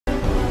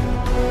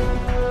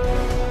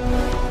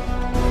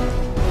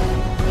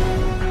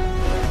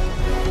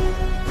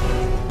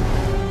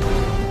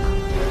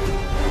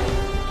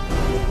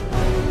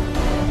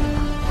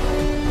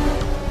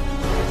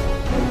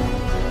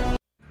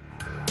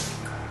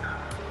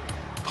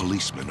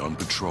policemen on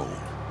patrol.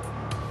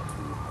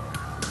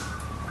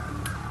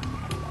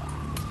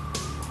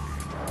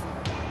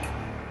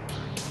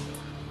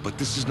 But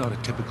this is not a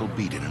typical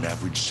beat in an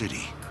average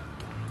city.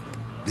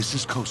 This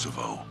is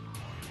Kosovo,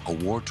 a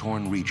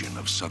war-torn region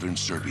of southern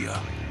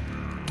Serbia.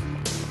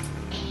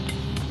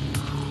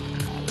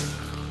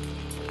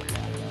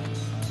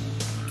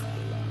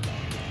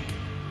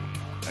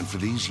 And for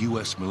these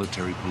U.S.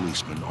 military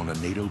policemen on a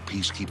NATO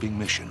peacekeeping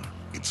mission,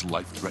 it's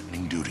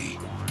life-threatening duty.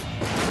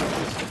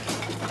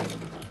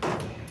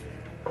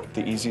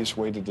 The easiest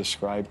way to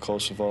describe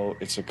Kosovo,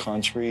 it's a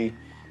country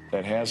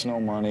that has no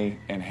money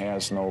and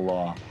has no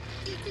law.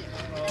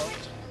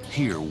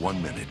 Here,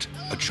 1 minute,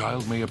 a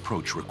child may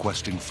approach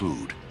requesting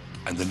food,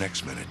 and the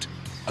next minute,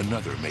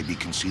 another may be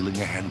concealing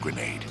a hand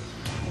grenade.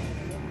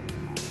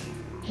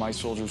 My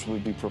soldiers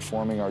would be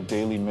performing our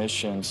daily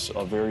missions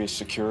of various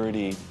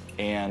security,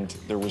 and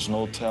there was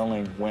no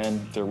telling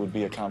when there would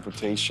be a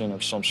confrontation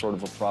of some sort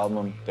of a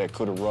problem that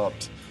could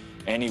erupt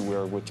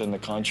anywhere within the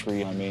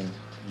country. I mean,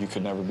 you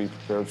could never be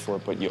prepared for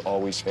it, but you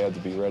always had to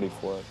be ready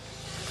for it.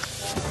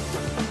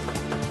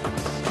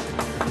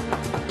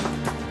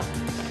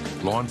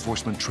 Law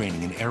enforcement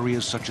training in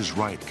areas such as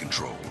riot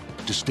control,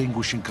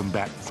 distinguishing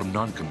combatant from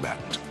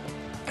non-combatant,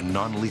 and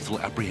non-lethal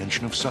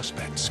apprehension of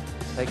suspects.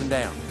 Take them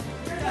down.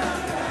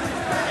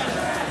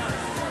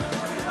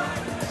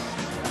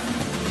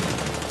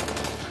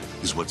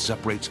 Is what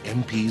separates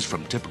MPs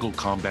from typical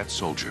combat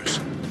soldiers.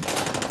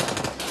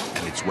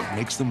 And it's what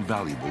makes them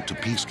valuable to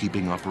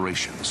peacekeeping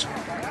operations.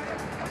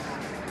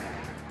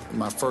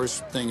 My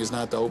first thing is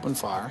not to open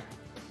fire.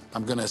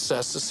 I'm going to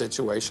assess the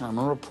situation. I'm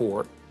going to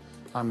report.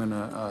 I'm going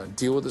to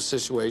deal with the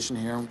situation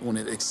here. When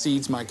it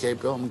exceeds my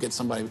capability, I'm going to get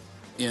somebody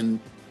in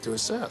to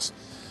assess.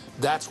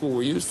 That's what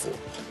we're used for.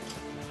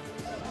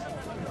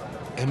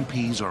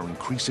 MPs are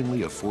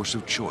increasingly a force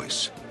of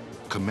choice.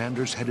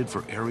 Commanders headed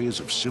for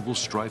areas of civil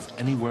strife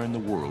anywhere in the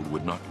world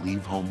would not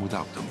leave home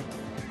without them.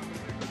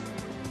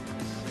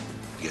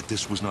 Yet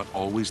this was not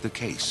always the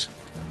case.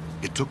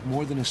 It took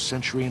more than a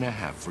century and a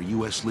half for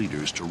U.S.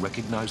 leaders to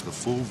recognize the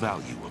full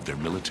value of their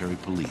military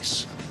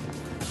police.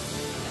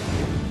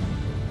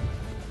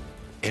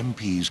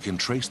 MPs can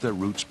trace their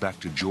roots back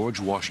to George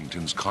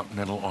Washington's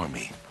Continental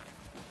Army.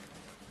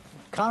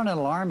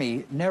 Continental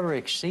Army never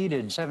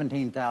exceeded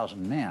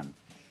 17,000 men.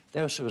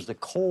 This was the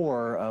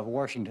core of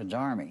Washington's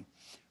army.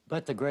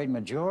 But the great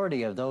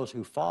majority of those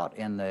who fought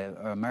in the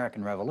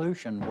American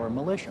Revolution were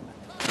militiamen.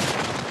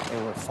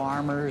 They were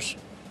farmers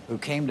who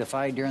came to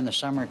fight during the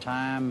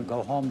summertime,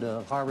 go home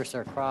to harvest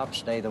their crops,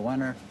 stay the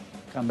winter,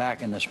 come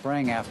back in the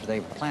spring after they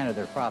planted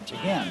their crops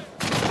again.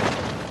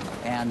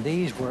 And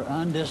these were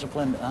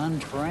undisciplined,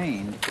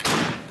 untrained,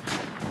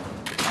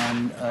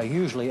 and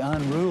usually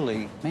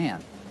unruly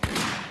men.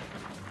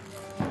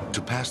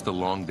 To pass the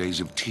long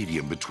days of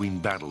tedium between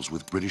battles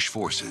with British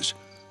forces,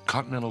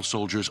 Continental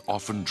soldiers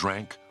often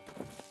drank,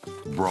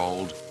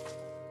 brawled,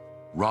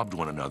 robbed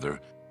one another,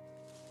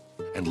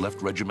 and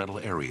left regimental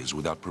areas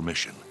without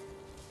permission.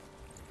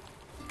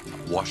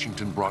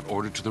 Washington brought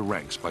order to the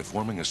ranks by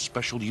forming a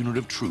special unit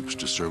of troops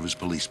to serve as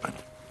policemen.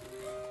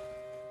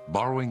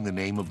 Borrowing the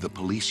name of the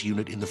police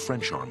unit in the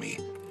French army,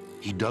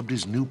 he dubbed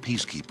his new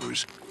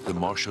peacekeepers the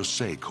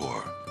Marechaussee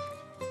Corps.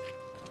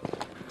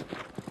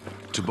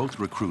 To both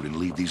recruit and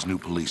lead these new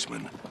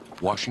policemen,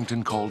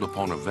 Washington called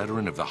upon a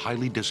veteran of the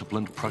highly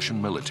disciplined Prussian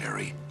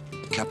military,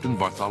 Captain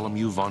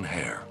Bartholomew von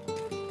Heer.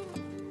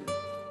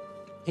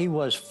 He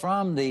was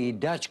from the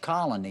Dutch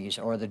colonies,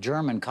 or the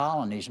German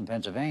colonies in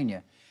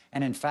Pennsylvania,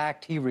 and in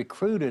fact, he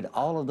recruited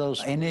all of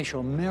those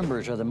initial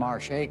members of the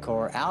Marche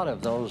Corps out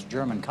of those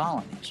German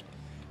colonies.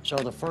 So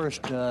the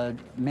first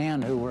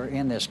men who were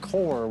in this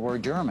corps were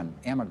German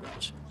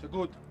immigrants. So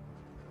good.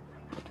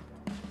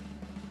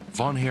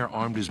 Von Heer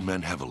armed his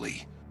men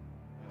heavily.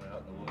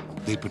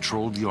 They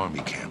patrolled the army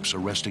camps,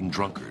 arresting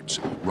drunkards,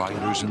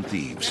 rioters, and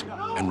thieves,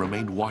 and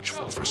remained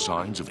watchful for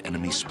signs of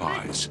enemy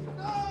spies.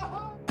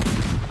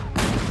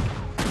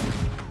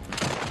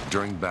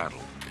 During battle,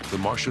 the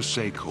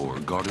Marechaussee Corps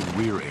guarded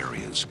rear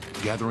areas,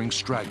 gathering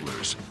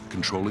stragglers,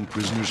 controlling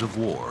prisoners of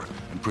war,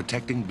 and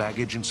protecting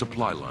baggage and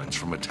supply lines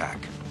from attack.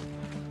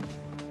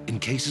 In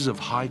cases of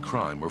high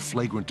crime or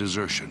flagrant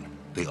desertion,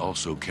 they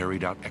also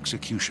carried out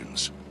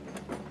executions.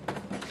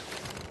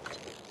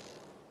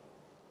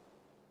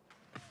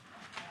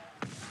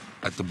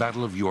 At the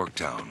Battle of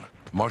Yorktown,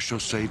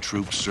 Marechaussee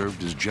troops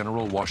served as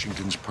General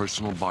Washington's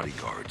personal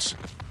bodyguards.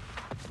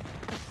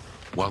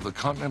 While the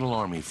Continental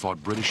Army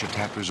fought British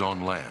attackers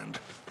on land,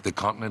 the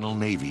Continental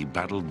Navy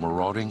battled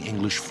marauding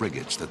English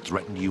frigates that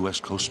threatened U.S.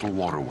 coastal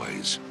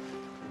waterways.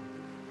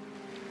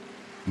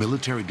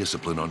 Military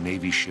discipline on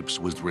Navy ships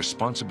was the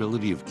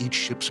responsibility of each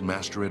ship's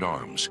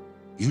master-at-arms,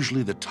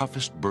 usually the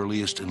toughest,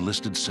 burliest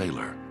enlisted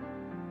sailor.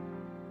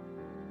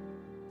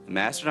 The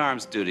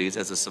Master-at-Arms duties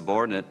as a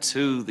subordinate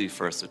to the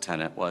first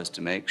lieutenant was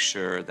to make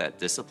sure that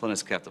discipline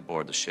is kept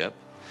aboard the ship,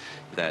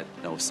 that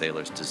no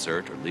sailors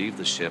desert or leave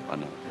the ship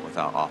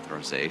without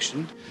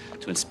authorization,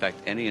 to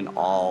inspect any and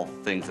all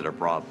things that are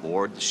brought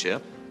aboard the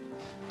ship,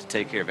 to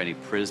take care of any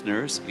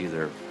prisoners,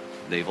 either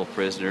naval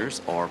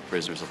prisoners or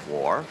prisoners of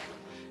war,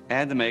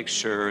 and to make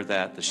sure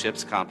that the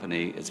ship's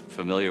company is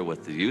familiar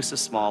with the use of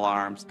small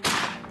arms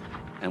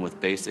and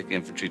with basic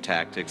infantry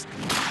tactics.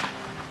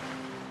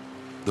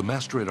 The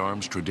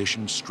Master-at-Arms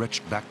tradition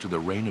stretched back to the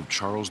reign of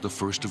Charles I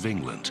of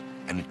England,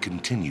 and it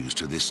continues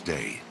to this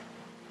day.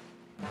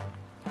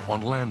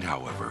 On land,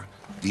 however,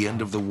 the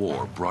end of the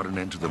war brought an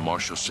end to the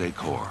Marechaussee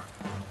Corps.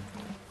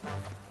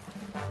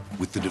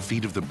 With the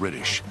defeat of the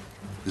British,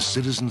 the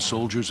citizen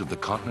soldiers of the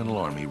Continental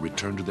Army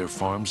returned to their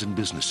farms and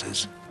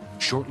businesses.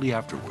 Shortly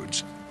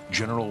afterwards,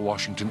 General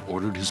Washington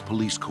ordered his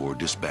police corps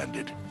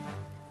disbanded.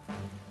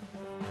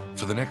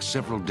 For the next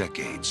several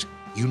decades,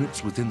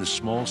 units within the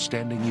small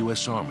standing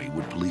U.S. Army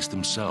would police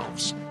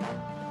themselves.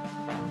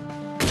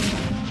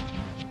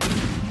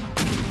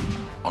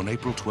 On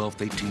April 12,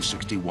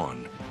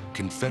 1861,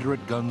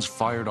 Confederate guns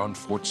fired on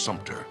Fort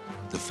Sumter,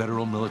 the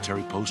federal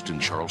military post in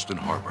Charleston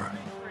Harbor.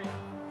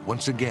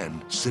 Once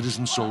again,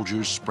 citizen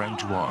soldiers sprang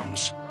to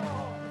arms.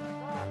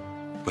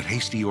 But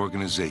hasty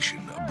organization,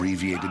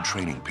 abbreviated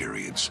training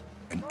periods,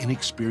 and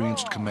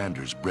inexperienced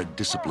commanders bred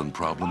discipline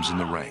problems in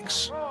the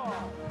ranks.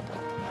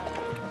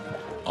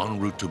 En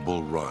route to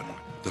Bull Run,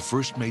 the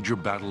first major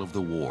battle of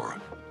the war,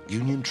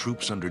 Union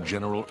troops under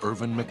General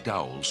Irvin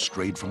McDowell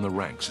strayed from the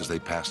ranks as they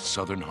passed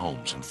southern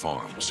homes and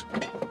farms.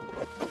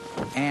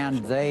 And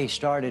they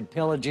started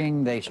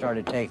pillaging, they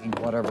started taking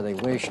whatever they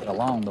wished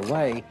along the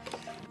way.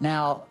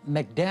 Now,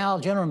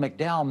 General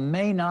McDowell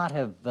may not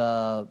have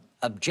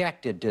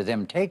objected to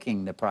them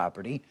taking the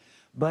property,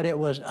 but it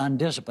was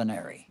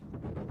undisciplinary.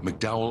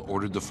 McDowell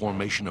ordered the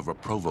formation of a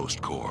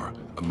provost corps,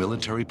 a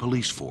military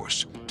police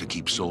force, to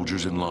keep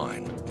soldiers in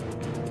line.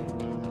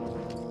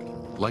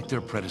 Like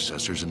their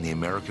predecessors in the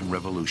American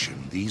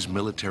Revolution, these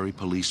military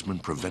policemen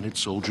prevented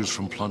soldiers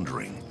from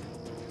plundering,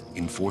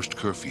 enforced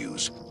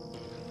curfews,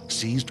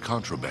 seized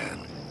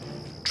contraband,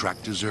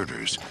 tracked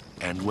deserters,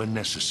 and when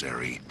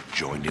necessary,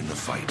 joined in the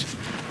fight.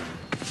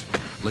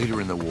 Later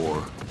in the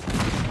war,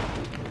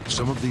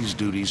 some of these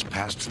duties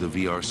passed to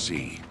the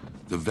VRC,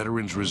 the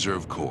Veterans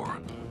Reserve Corps,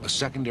 a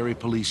secondary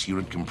police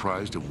unit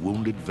comprised of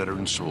wounded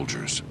veteran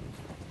soldiers.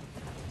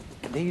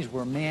 These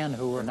were men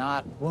who were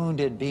not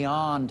wounded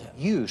beyond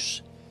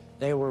use.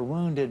 They were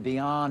wounded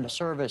beyond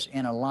service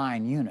in a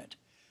line unit.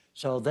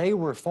 So they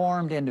were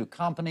formed into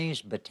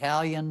companies,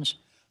 battalions,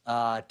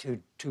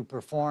 to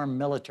perform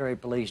military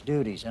police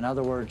duties. In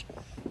other words,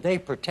 they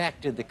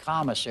protected the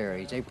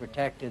commissaries, they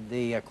protected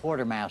the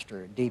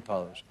quartermaster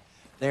depots.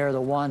 They're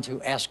the ones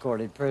who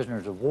escorted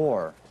prisoners of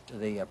war to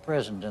the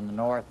prisons in the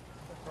North.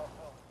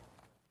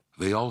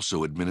 They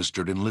also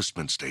administered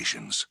enlistment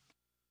stations.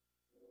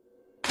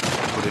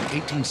 But in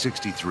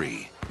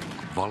 1863,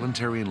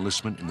 voluntary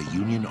enlistment in the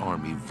Union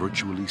Army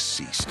virtually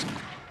ceased.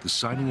 The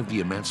signing of the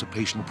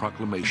Emancipation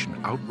Proclamation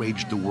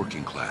outraged the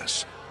working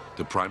class,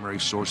 the primary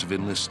source of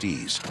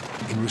enlistees.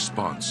 In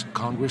response,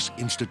 Congress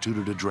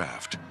instituted a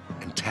draft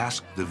and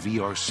tasked the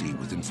VRC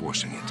with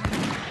enforcing it.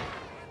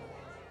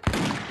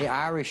 The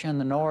Irish in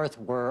the North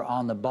were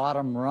on the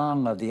bottom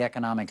rung of the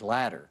economic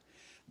ladder.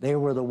 They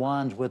were the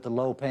ones with the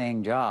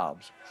low-paying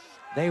jobs.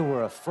 They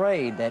were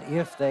afraid that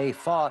if they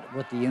fought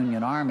with the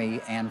Union Army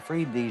and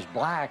freed these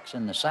blacks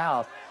in the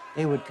South,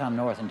 they would come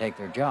north and take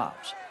their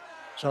jobs.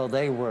 So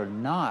they were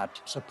not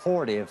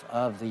supportive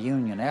of the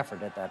Union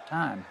effort at that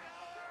time.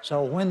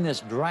 So when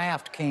this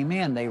draft came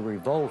in, they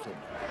revolted.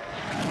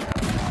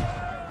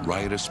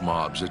 Riotous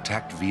mobs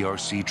attacked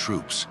VRC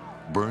troops,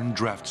 burned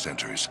draft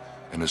centers,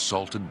 and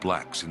assaulted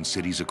blacks in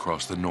cities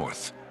across the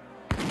North.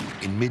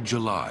 In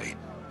mid-July,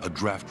 a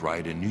draft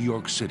riot in New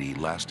York City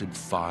lasted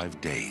 5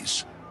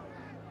 days.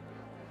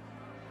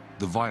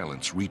 The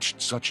violence reached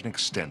such an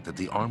extent that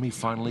the Army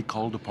finally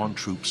called upon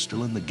troops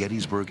still in the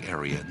Gettysburg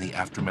area in the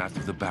aftermath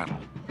of the battle.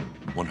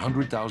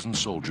 100,000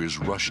 soldiers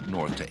rushed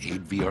north to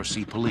aid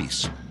VRC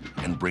police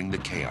and bring the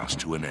chaos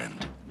to an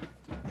end.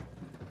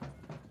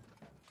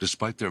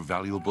 Despite their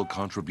valuable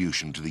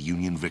contribution to the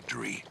Union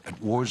victory,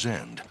 at war's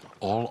end,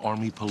 all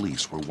Army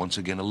police were once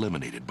again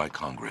eliminated by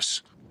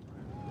Congress.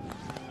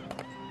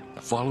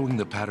 Following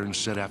the pattern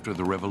set after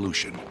the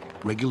Revolution,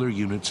 regular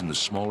units in the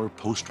smaller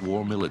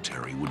post-war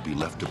military would be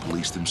left to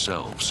police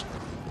themselves.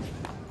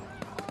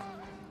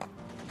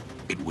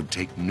 It would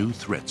take new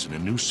threats in a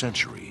new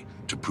century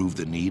to prove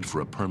the need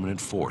for a permanent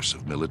force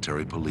of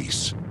military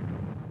police.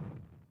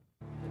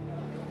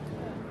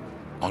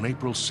 On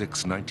April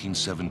 6,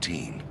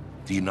 1917,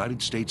 the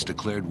United States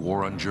declared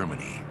war on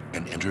Germany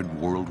and entered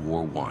World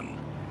War I.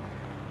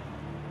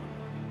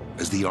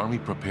 As the Army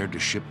prepared to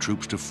ship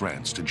troops to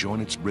France to join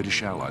its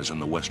British allies on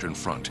the Western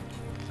Front,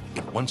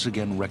 it once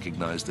again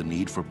recognized the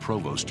need for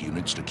provost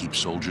units to keep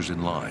soldiers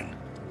in line.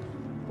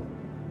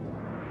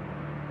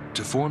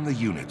 To form the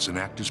units and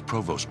act as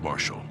provost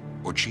marshal,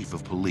 or chief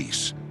of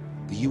police,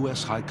 the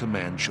U.S. High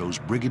Command chose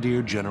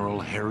Brigadier General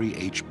Harry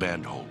H.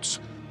 Bandholtz.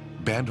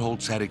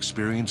 Bandholtz had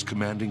experience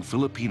commanding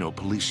Filipino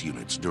police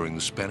units during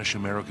the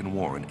Spanish-American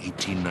War in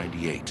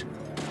 1898.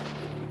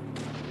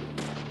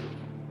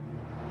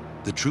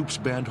 The troops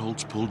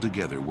Bandholtz pulled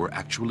together were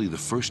actually the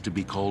first to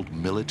be called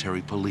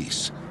military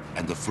police,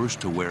 and the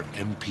first to wear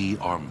MP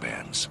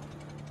armbands.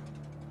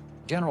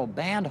 General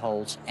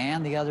Bandholz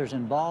and the others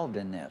involved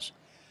in this,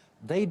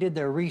 they did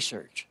their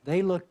research.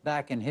 They looked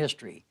back in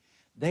history.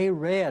 They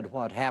read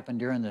what happened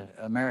during the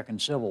American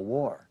Civil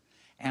War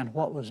and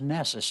what was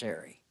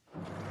necessary.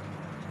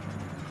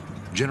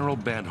 General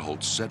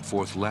Bandholz set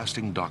forth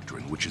lasting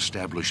doctrine which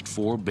established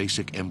 4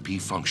 basic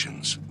MP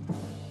functions.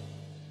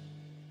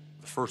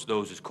 The first of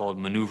those is called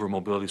Maneuver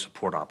Mobility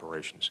Support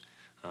Operations.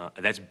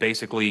 That's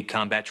basically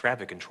combat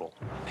traffic control,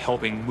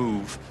 helping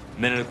move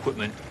men and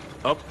equipment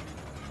up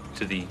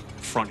to the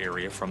front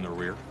area from the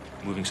rear,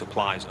 moving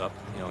supplies up,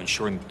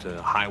 ensuring that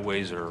the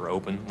highways are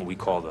open, what we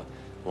call the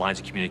lines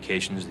of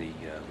communications, the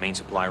main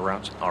supply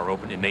routes are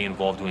open. It may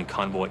involve doing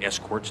convoy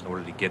escorts in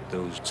order to get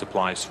those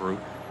supplies through,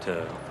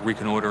 to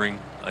reconnoitering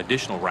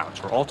additional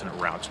routes or alternate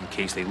routes in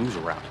case they lose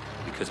a route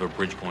because of a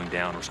bridge going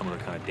down or some other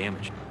kind of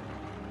damage.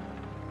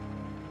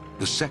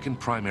 The second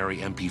primary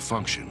MP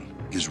function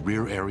is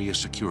rear area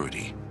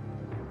security.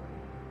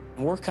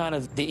 We're kind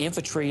of the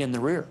infantry in the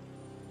rear,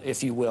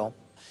 if you will.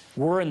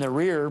 We're in the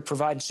rear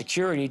providing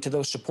security to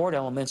those support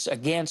elements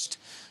against,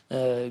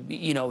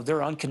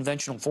 their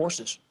unconventional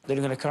forces that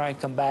are going to try and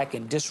come back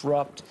and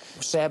disrupt,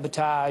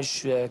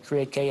 sabotage,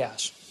 create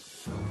chaos.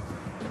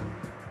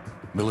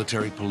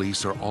 Military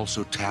police are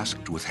also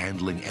tasked with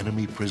handling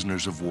enemy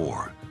prisoners of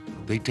war.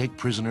 They take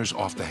prisoners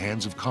off the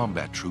hands of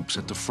combat troops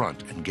at the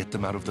front and get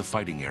them out of the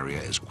fighting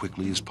area as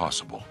quickly as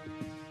possible.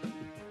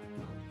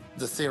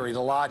 The theory,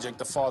 the logic,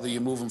 the farther you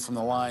move them from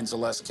the lines, the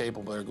less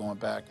capable they're going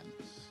back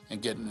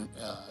and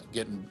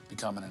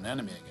becoming an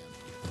enemy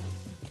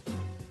again.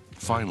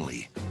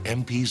 Finally,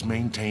 MPs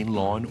maintain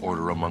law and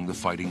order among the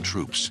fighting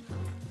troops.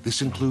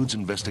 This includes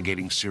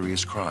investigating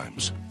serious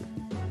crimes.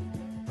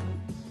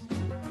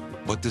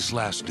 But this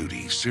last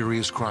duty,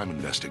 serious crime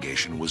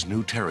investigation, was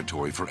new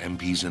territory for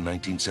MPs in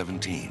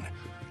 1917.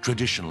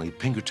 Traditionally,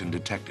 Pinkerton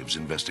detectives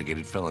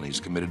investigated felonies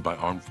committed by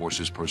armed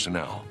forces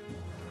personnel.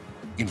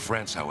 In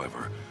France,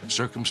 however,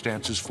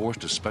 circumstances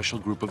forced a special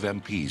group of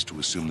MPs to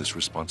assume this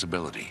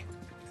responsibility.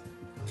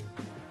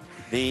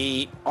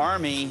 The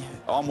Army,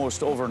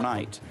 almost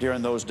overnight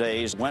during those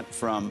days, went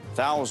from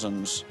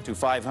thousands to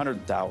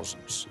 500,000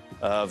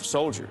 of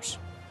soldiers.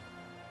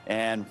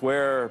 And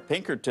where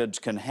Pinkertons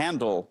can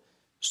handle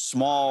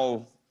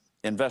small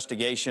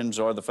investigations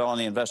or the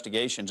felony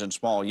investigations in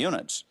small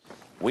units,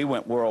 we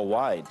went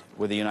worldwide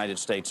with the United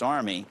States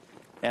Army.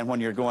 And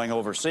when you're going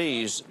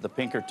overseas, the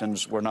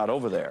Pinkertons were not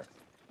over there.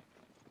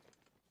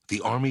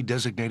 The Army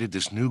designated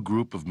this new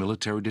group of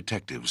military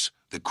detectives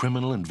the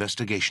Criminal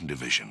Investigation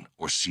Division,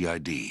 or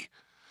CID.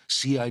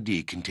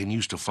 CID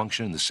continues to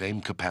function in the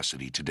same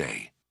capacity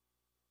today.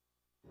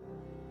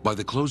 By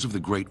the close of the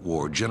Great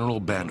War,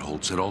 General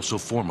Bandholz had also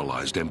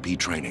formalized MP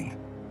training.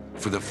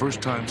 For the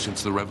first time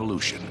since the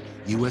Revolution,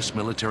 U.S.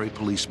 military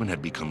policemen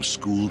had become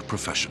schooled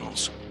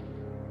professionals.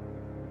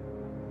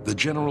 The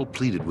general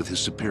pleaded with his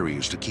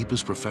superiors to keep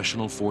his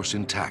professional force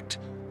intact,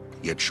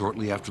 yet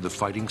shortly after the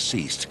fighting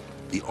ceased,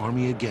 the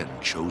Army again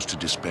chose to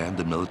disband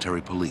the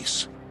military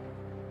police.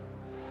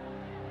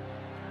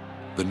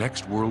 The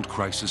next world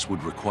crisis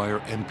would require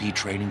MP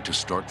training to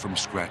start from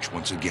scratch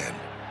once again,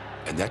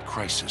 and that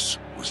crisis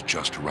was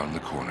just around the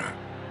corner.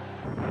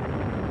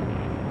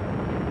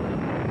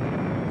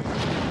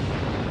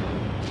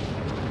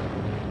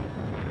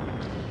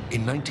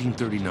 In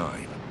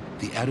 1939,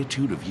 the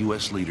attitude of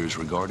U.S. leaders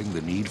regarding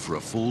the need for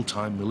a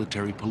full-time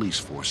military police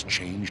force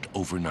changed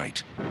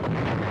overnight.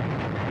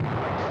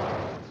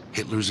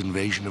 Hitler's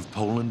invasion of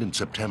Poland in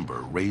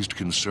September raised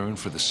concern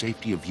for the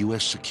safety of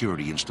U.S.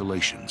 security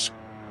installations.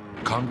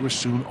 Congress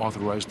soon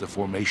authorized the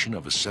formation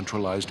of a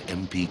centralized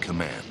MP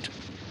command.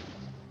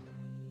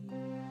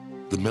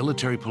 The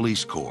Military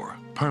Police Corps,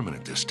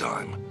 permanent this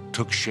time,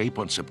 took shape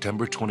on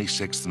September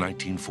 26,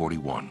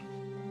 1941.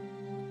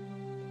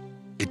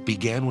 It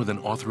began with an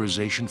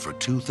authorization for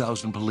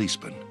 2,000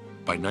 policemen.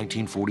 By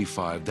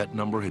 1945, that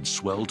number had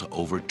swelled to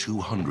over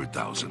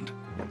 200,000.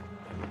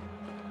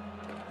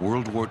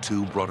 World War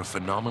II brought a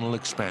phenomenal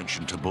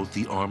expansion to both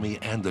the Army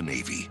and the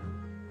Navy.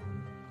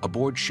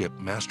 Aboard ship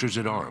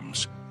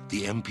Masters-at-Arms,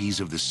 the MPs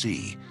of the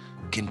sea,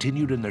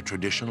 continued in their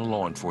traditional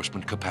law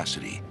enforcement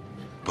capacity.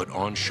 But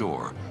on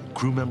shore,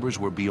 crew members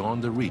were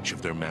beyond the reach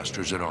of their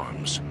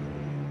Masters-at-Arms.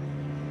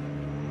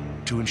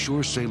 To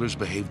ensure sailors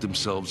behaved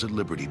themselves at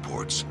Liberty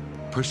ports,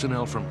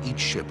 personnel from each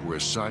ship were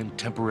assigned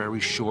temporary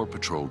shore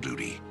patrol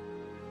duty.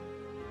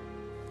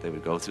 They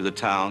would go through the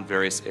town,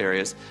 various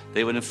areas.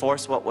 They would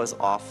enforce what was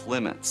off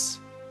limits.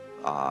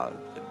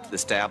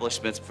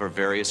 Establishments, for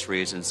various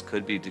reasons,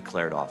 could be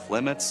declared off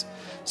limits.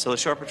 So the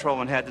shore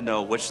patrolman had to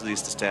know which of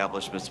these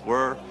establishments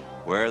were,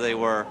 where they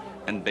were,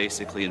 and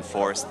basically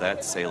enforce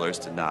that sailors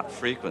did not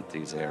frequent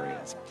these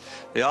areas.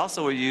 They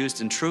also were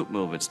used in troop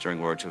movements during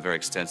World War II very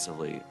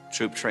extensively.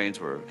 Troop trains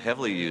were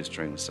heavily used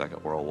during the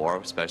Second World War,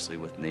 especially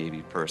with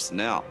Navy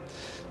personnel.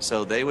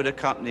 So they would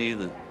accompany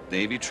the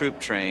Navy troop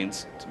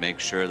trains to make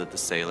sure that the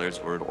sailors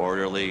were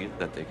orderly,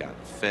 that they got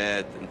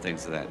fed, and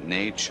things of that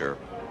nature.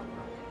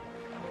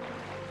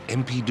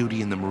 MP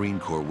duty in the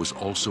Marine Corps was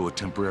also a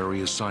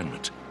temporary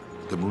assignment.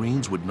 the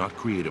Marines would not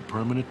create a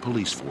permanent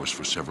police force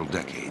for several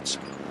decades.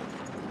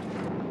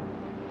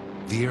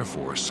 The Air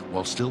Force,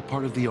 while still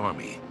part of the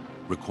Army,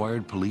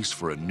 required police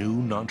for a new,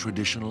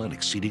 non-traditional, and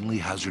exceedingly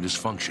hazardous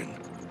function: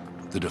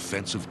 the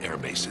defense of air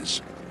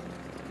bases.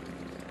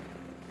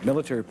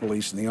 Military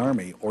police in the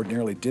Army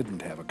ordinarily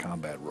didn't have a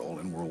combat role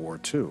in World War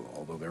II,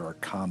 although there are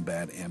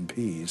combat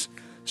MPs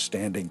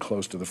standing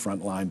close to the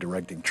front line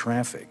directing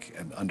traffic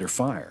and under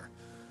fire.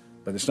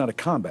 But it's not a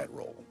combat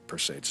role, per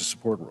se, it's a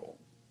support role.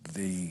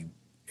 The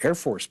Air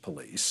Force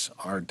police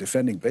are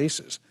defending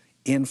bases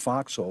in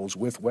foxholes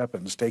with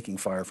weapons, taking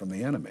fire from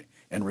the enemy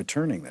and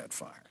returning that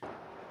fire.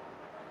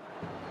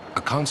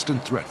 A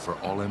constant threat for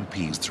all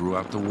MPs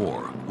throughout the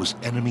war was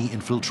enemy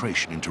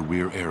infiltration into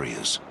rear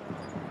areas.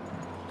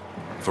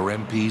 For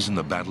MPs in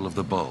the Battle of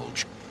the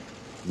Bulge,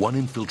 one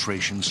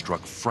infiltration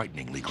struck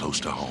frighteningly close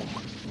to home.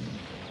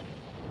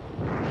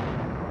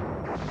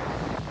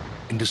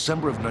 In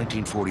December of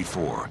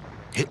 1944,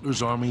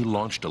 Hitler's army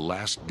launched a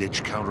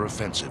last-ditch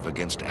counteroffensive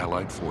against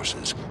Allied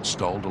forces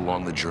stalled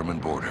along the German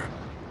border.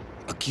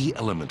 A key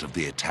element of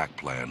the attack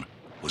plan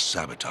was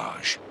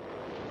sabotage.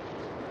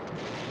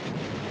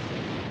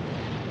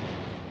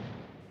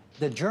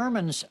 The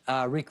Germans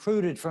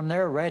recruited from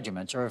their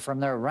regiments or from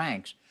their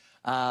ranks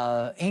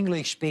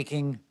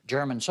English-speaking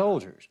German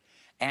soldiers,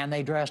 and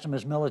they dressed them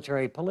as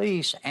military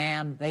police,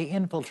 and they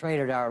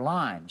infiltrated our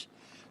lines,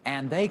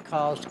 and they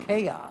caused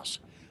chaos.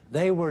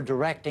 They were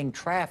directing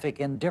traffic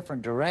in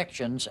different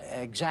directions,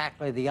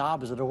 exactly the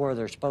opposite of where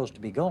they're supposed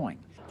to be going.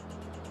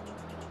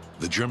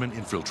 The German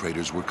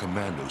infiltrators were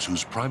commandos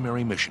whose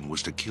primary mission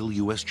was to kill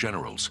U.S.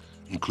 generals,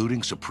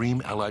 including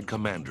Supreme Allied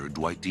Commander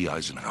Dwight D.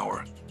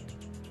 Eisenhower.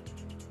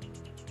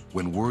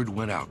 When word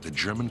went out that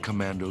German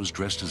commandos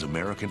dressed as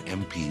American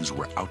MPs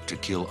were out to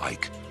kill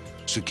Ike,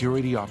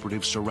 security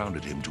operatives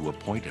surrounded him to a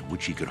point at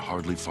which he could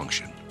hardly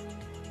function.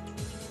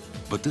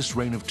 But this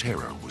reign of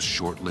terror was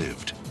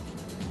short-lived.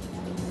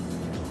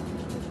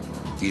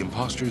 The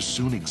imposters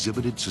soon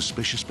exhibited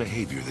suspicious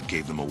behavior that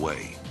gave them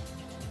away.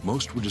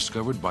 Most were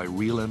discovered by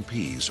real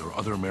MPs or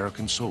other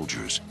American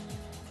soldiers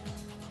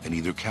and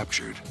either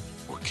captured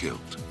or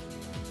killed.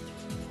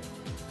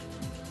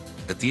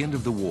 At the end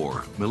of the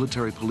war,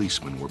 military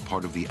policemen were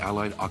part of the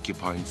Allied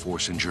occupying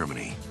force in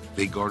Germany.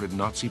 They guarded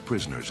Nazi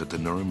prisoners at the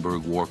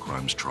Nuremberg war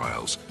crimes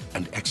trials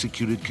and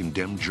executed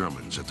condemned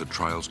Germans at the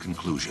trial's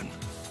conclusion.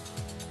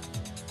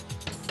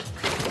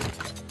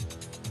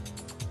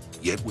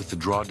 Yet with the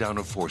drawdown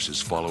of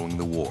forces following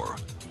the war,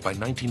 by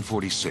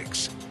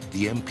 1946,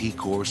 the MP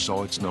Corps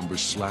saw its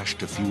numbers slashed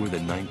to fewer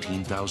than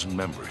 19,000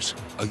 members.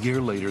 A year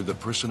later, the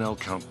personnel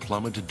count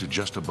plummeted to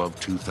just above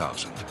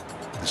 2,000,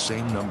 the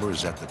same number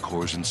as at the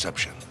Corps'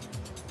 inception.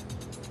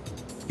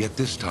 Yet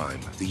this time,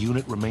 the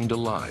unit remained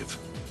alive,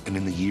 and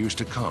in the years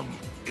to come,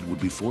 it would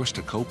be forced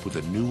to cope with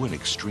a new and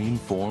extreme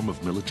form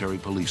of military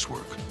police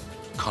work: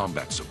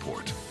 combat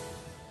support.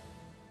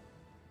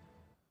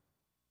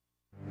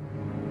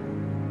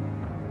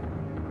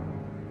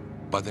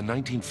 By the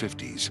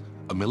 1950s,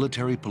 a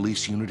military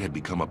police unit had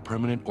become a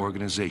permanent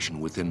organization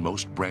within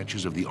most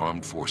branches of the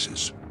armed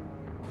forces.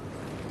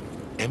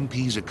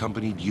 MPs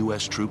accompanied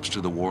U.S. troops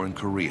to the war in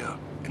Korea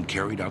and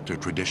carried out their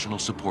traditional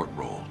support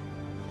role.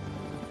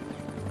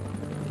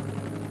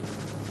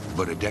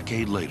 But a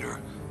decade later,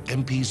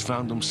 MPs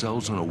found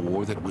themselves in a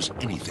war that was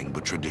anything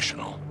but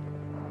traditional.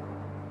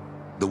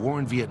 The war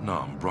in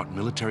Vietnam brought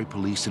military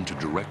police into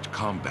direct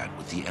combat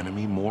with the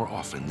enemy more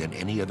often than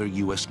any other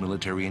U.S.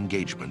 military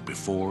engagement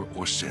before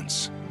or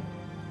since.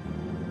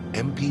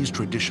 MPs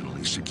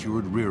traditionally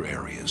secured rear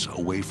areas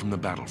away from the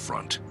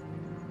battlefront.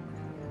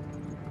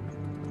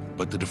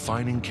 But the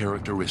defining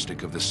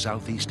characteristic of the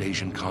Southeast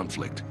Asian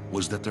conflict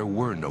was that there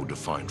were no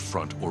defined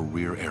front or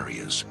rear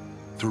areas.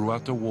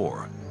 Throughout the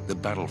war, the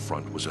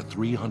battlefront was a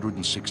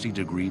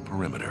 360-degree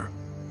perimeter.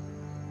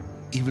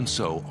 Even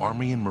so,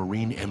 Army and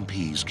Marine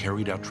MPs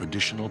carried out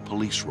traditional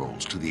police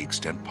roles to the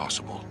extent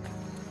possible.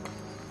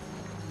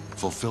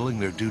 Fulfilling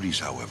their duties,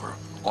 however,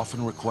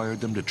 often required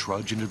them to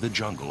trudge into the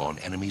jungle on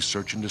enemy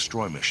search and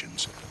destroy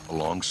missions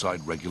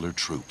alongside regular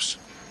troops.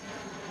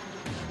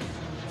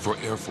 For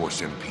Air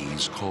Force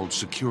MPs called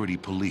security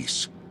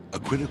police, a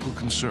critical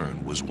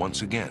concern was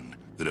once again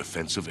the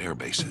defense of air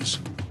bases.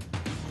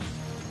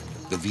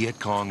 The Viet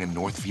Cong and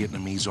North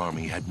Vietnamese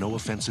Army had no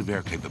offensive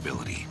air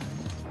capability.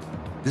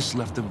 This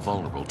left them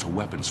vulnerable to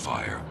weapons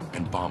fire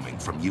and bombing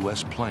from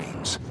U.S.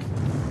 planes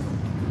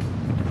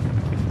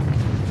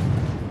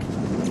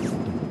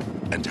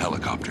and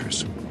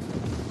helicopters.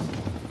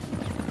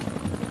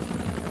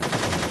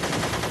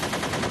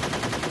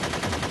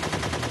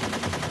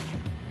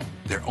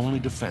 Their only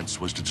defense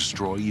was to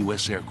destroy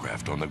U.S.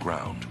 aircraft on the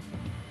ground.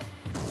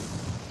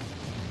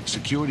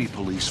 Security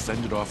police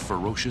fended off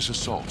ferocious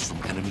assaults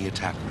from enemy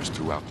attackers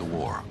throughout the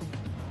war.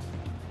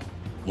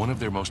 One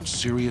of their most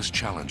serious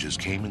challenges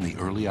came in the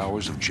early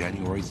hours of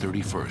January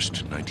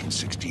 31st,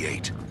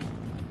 1968.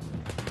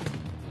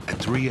 At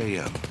 3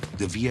 a.m.,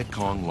 the Viet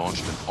Cong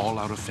launched an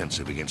all-out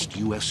offensive against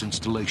U.S.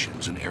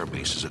 installations and air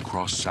bases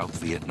across South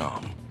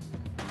Vietnam.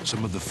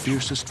 some of the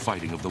fiercest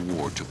fighting of the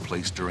war took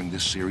place during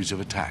this series of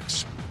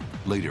attacks,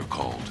 later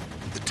called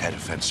the Tet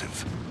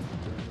Offensive.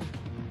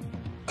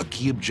 A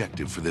key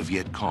objective for the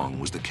Viet Cong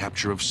was the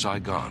capture of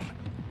Saigon,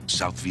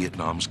 South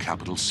Vietnam's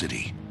capital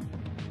city.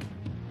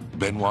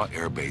 Bien Hoa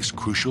Air Base,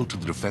 crucial to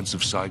the defense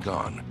of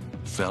Saigon,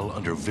 fell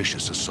under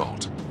vicious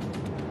assault.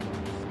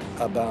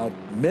 About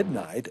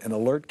midnight, an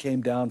alert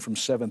came down from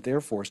 7th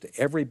Air Force to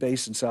every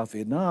base in South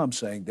Vietnam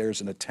saying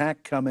there's an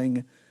attack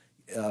coming,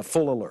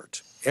 full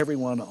alert.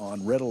 Everyone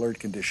on red alert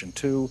condition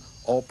 2,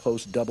 all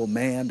posts double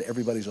manned,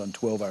 everybody's on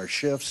 12-hour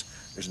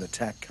shifts, there's an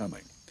attack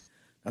coming.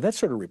 Now that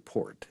sort of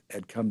report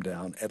had come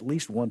down at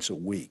least once a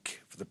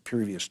week for the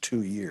previous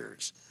 2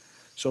 years.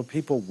 So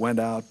people went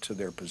out to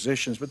their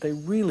positions, but they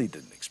really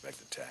didn't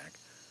expect attack.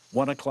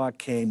 1 o'clock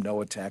came,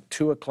 no attack.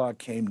 2 o'clock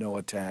came, no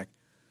attack.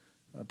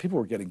 People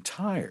were getting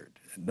tired,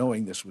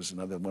 knowing this was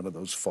another one of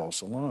those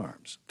false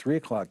alarms. 3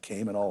 o'clock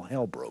came and all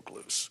hell broke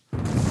loose.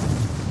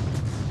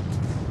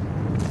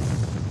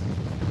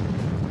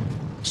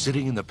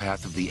 Sitting in the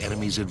path of the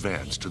enemy's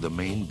advance to the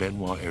main Bien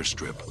Hoa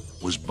airstrip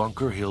was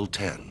Bunker Hill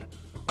 10,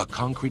 a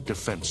concrete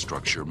defense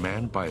structure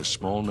manned by a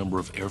small number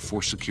of Air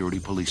Force security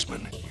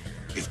policemen.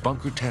 If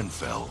Bunker 10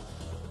 fell,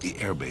 the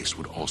airbase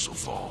would also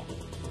fall.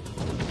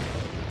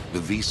 The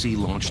VC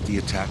launched the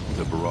attack with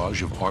a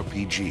barrage of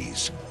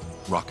RPGs,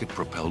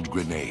 rocket-propelled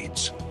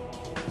grenades.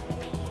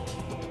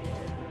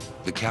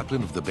 The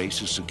captain of the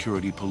base's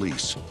security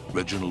police,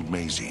 Reginald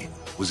Mazie,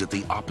 was at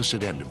the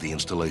opposite end of the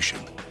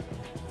installation.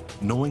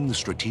 Knowing the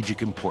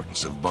strategic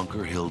importance of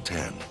Bunker Hill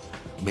 10,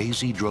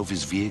 Mazie drove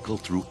his vehicle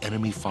through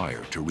enemy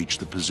fire to reach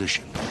the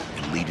position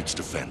and lead its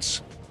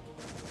defense.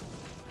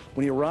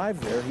 When he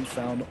arrived there, he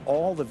found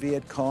all the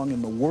Viet Cong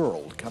in the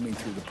world coming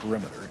through the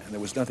perimeter, and there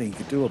was nothing he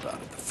could do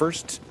about it. The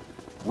first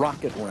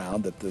rocket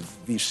round that the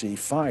VC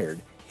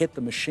fired hit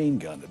the machine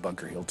gun at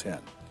Bunker Hill 10.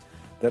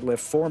 That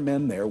left 4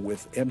 men there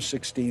with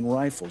M16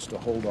 rifles to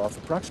hold off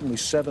approximately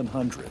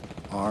 700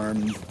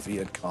 armed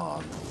Viet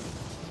Cong.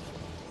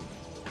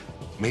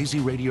 Mazie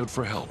radioed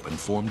for help and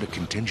formed a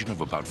contingent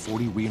of about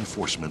 40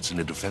 reinforcements in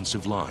a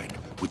defensive line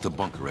with the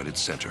bunker at its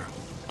center.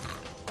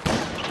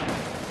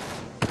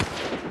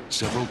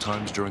 Several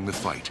times during the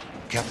fight,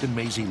 Captain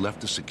Mazie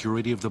left the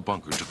security of the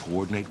bunker to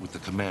coordinate with the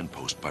command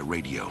post by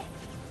radio.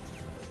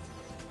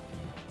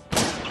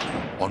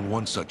 On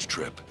one such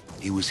trip,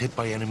 he was hit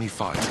by enemy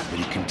fire, but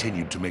he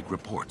continued to make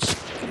reports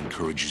and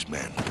encourage his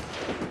men.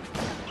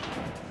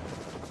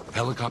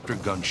 Helicopter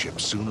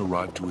gunships soon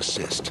arrived to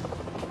assist.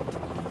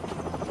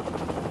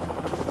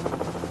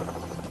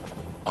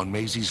 On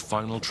Mazie's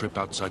final trip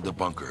outside the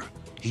bunker,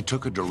 he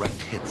took a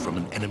direct hit from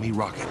an enemy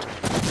rocket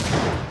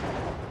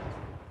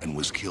and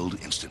was killed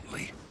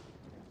instantly.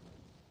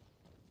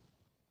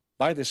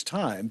 By this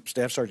time,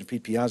 Staff Sergeant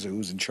Pete Piazza, who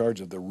was in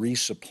charge of the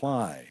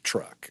resupply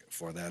truck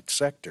for that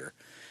sector,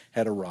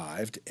 had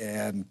arrived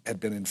and had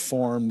been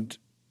informed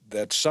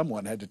that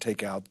someone had to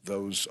take out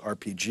those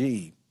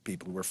RPG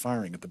people who were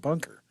firing at the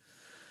bunker.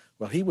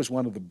 Well, he was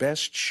one of the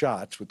best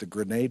shots with the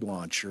grenade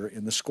launcher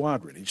in the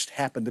squadron. He just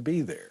happened to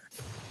be there.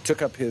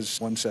 Took up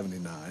his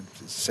 179,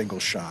 his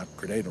single-shot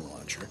grenade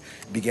launcher,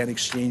 and began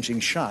exchanging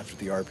shots with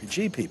the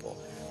RPG people.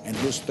 And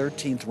his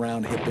 13th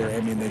round hit their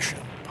ammunition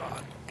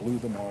pod, blew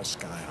them all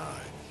sky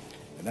high.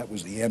 And that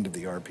was the end of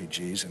the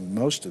RPGs and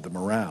most of the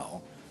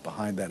morale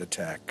behind that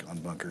attack on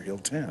Bunker Hill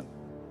 10.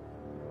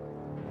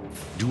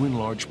 Due in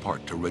large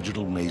part to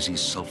Reginald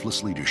Mazie's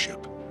selfless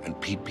leadership and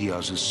Pete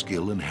Piazza's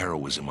skill and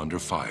heroism under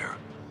fire,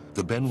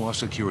 the Bien Hoa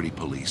Security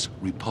Police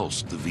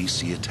repulsed the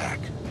VC attack.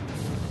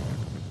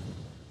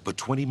 But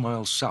 20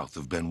 miles south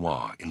of Bien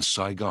Hoa, in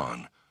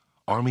Saigon,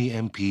 Army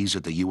MPs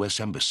at the U.S.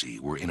 Embassy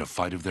were in a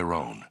fight of their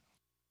own.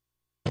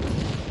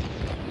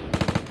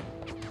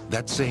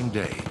 That same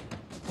day,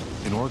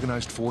 an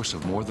organized force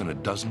of more than a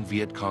dozen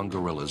Viet Cong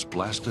guerrillas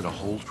blasted a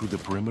hole through the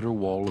perimeter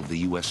wall of the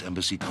U.S.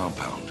 Embassy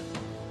compound.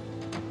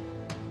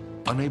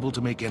 Unable to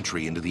make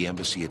entry into the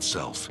embassy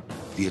itself,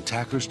 the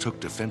attackers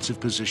took defensive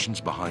positions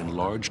behind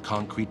large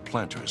concrete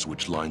planters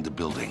which lined the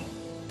building.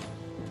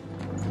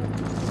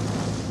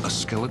 A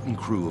skeleton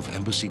crew of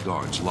embassy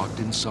guards locked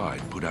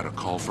inside put out a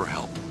call for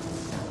help.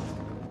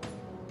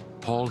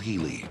 Paul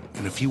Healy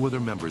and a few other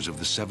members of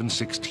the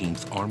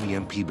 716th Army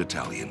MP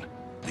Battalion,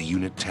 the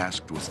unit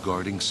tasked with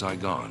guarding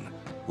Saigon,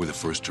 were the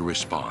first to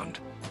respond.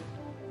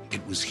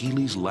 It was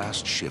Healy's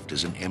last shift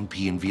as an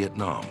MP in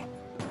Vietnam.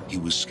 He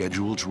was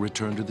scheduled to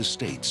return to the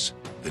States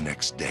the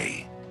next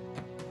day.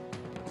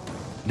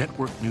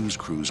 Network news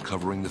crews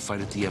covering the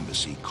fight at the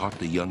embassy caught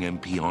the young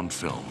MP on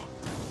film.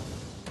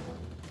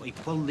 We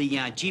pulled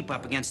the Jeep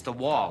up against the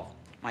wall.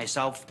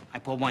 Myself, I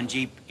pulled one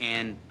Jeep,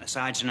 and a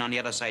sergeant on the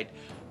other side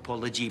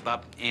pulled the Jeep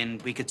up,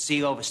 and we could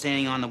see over,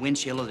 standing on the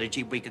windshield of the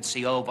Jeep, we could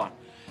see over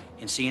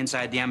and see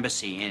inside the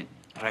embassy. And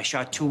I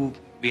shot 2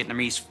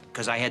 Vietnamese,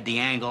 because I had the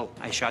angle,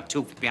 I shot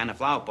 2 behind the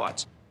flower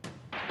pots.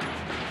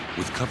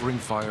 With covering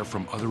fire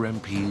from other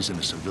MPs and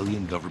a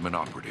civilian government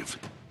operative,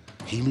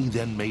 Healy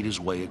then made his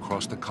way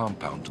across the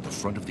compound to the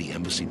front of the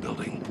embassy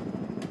building.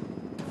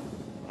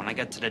 When I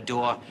got to the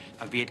door,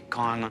 a Viet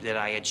Cong that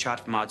I had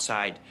shot from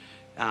outside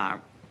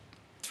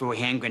threw a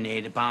hand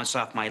grenade. It bounced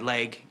off my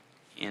leg,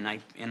 and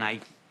I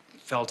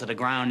fell to the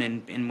ground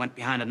and went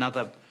behind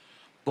another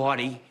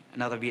body,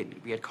 another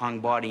Viet Cong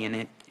body, and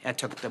it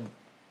took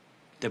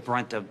the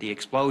brunt of the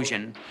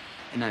explosion,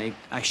 and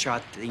I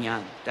shot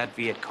that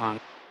Viet Cong.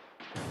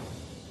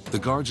 The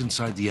guards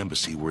inside the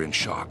embassy were in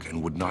shock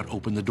and would not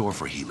open the door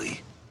for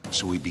Healy,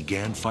 so he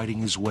began fighting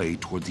his way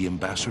toward the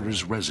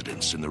ambassador's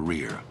residence in the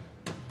rear.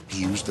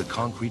 He used the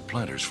concrete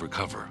planters for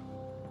cover.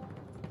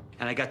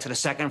 And I got to the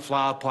second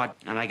flower pot,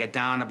 and I got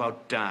down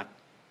about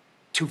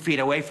 2 feet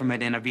away from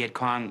it, and a Viet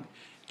Cong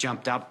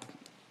jumped up,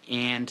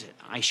 and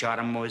I shot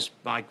him. It was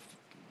like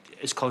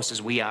as close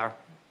as we are.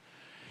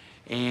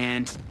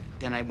 And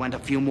then I went a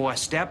few more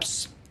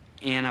steps,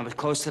 and I was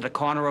close to the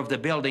corner of the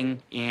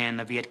building, and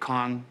the Viet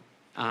Cong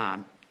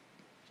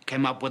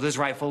came up with his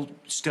rifle,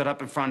 stood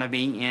up in front of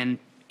me,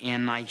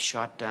 and I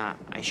shot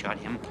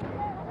him.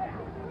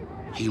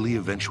 Healy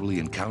eventually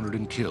encountered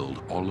and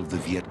killed all of the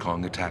Viet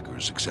Cong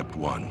attackers except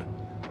one.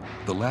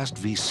 The last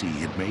VC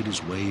had made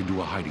his way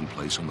into a hiding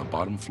place on the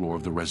bottom floor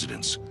of the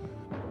residence.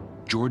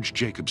 George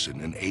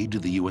Jacobson, an aide to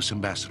the U.S.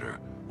 ambassador,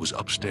 was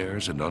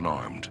upstairs and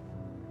unarmed.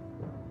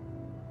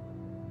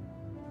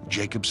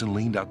 Jacobson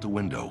leaned out the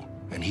window,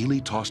 and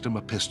Healy tossed him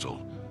a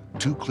pistol,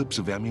 2 clips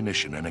of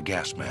ammunition, and a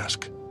gas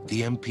mask.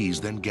 The MPs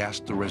then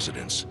gassed the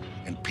residence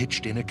and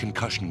pitched in a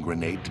concussion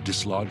grenade to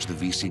dislodge the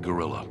VC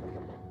guerrilla.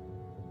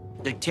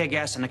 The tear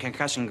gas and the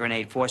concussion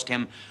grenade forced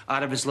him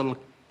out of his little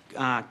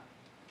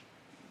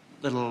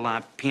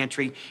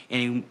pantry,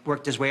 and he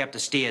worked his way up the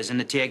stairs in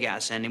the tear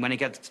gas. And when he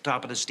got to the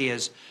top of the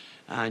stairs,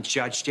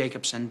 Judge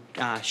Jacobson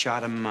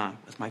shot him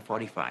with my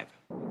 .45.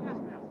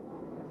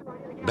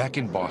 Back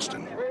in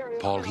Boston,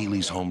 Paul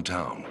Healy's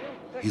hometown,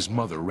 his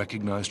mother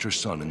recognized her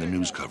son in the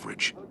news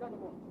coverage.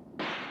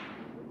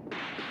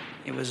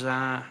 It was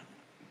about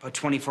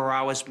 24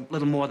 hours, a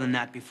little more than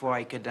that, before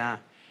I could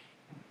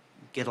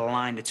get a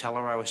line to tell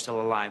her I was still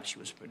alive. She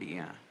was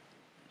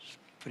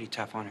pretty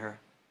tough on her.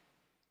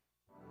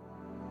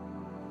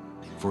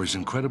 For his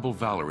incredible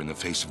valor in the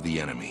face of the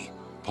enemy,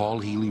 Paul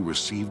Healy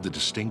received the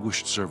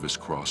Distinguished Service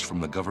Cross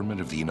from the government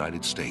of the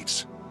United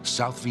States.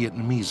 South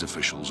Vietnamese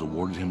officials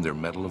awarded him their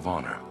Medal of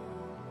Honor.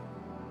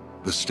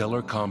 The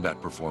stellar combat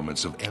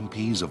performance of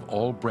MPs of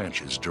all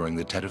branches during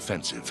the Tet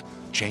Offensive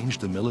changed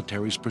the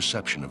military's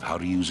perception of how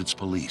to use its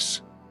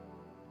police.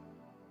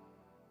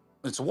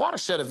 It's a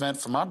watershed event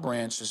for my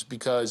branches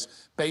because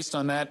based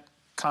on that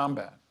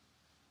combat,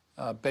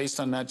 based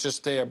on not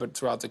just there but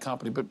throughout the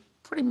company, but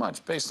pretty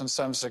much based on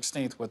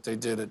 7/16, what they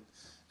did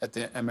at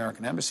the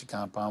American Embassy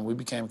compound, we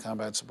became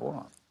combat support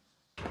arm.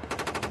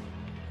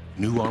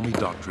 New Army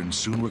doctrine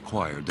soon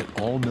required that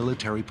all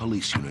military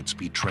police units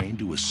be trained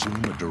to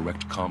assume a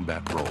direct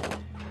combat role.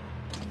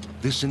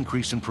 This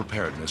increase in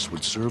preparedness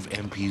would serve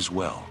MPs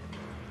well,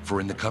 for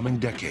in the coming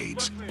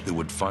decades, they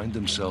would find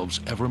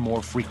themselves ever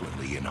more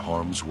frequently in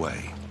harm's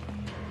way.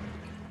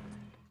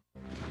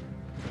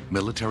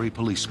 Military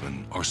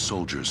policemen are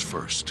soldiers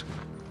first.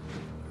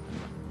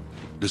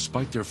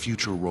 Despite their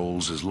future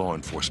roles as law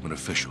enforcement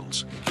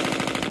officials,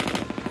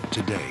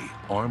 today,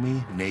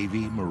 Army,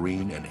 Navy,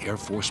 Marine, and Air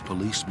Force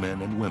police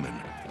men and women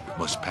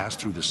must pass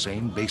through the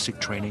same basic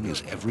training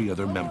as every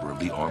other member of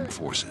the armed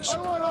forces.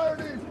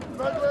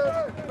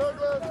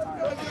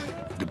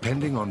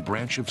 Depending on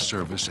branch of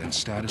service and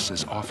status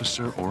as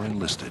officer or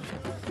enlisted,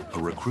 a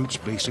recruit's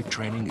basic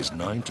training is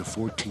 9 to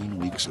 14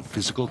 weeks of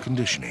physical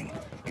conditioning,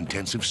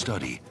 intensive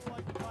study,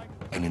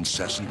 and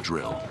incessant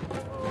drill.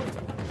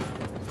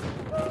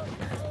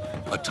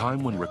 A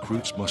time when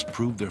recruits must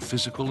prove their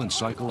physical and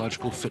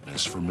psychological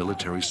fitness for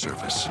military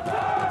service. I'm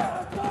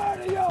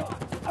tired of you!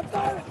 I'm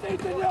tired of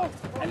teaching you,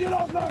 and you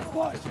don't learn.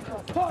 Push,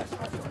 push,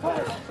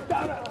 push,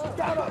 down.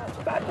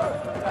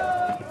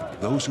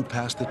 Those who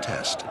pass the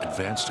test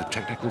advance to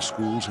technical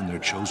schools in their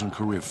chosen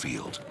career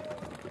field.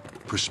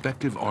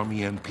 Prospective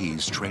Army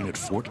MPs train at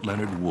Fort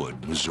Leonard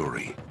Wood,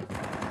 Missouri.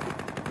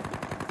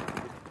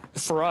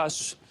 For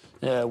us,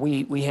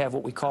 we have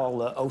what we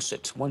call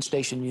OSUT, One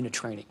Station Unit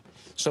Training.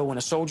 So when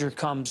a soldier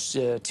comes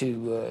to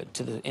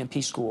the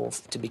MP school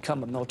to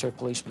become a military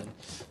policeman,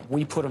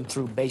 we put them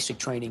through basic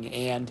training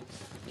and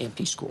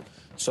MP school.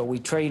 So we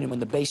train them in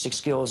the basic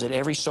skills that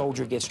every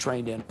soldier gets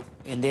trained in,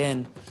 and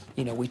then,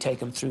 we take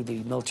them through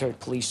the military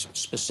police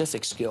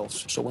specific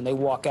skills. So when they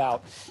walk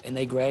out and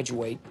they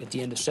graduate at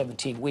the end of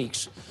 17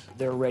 weeks,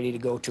 they're ready to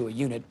go to a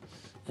unit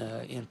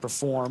and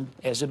perform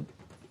as a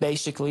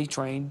basically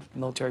trained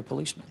military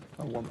policeman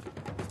or woman.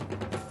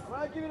 When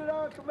I give you the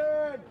order,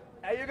 command,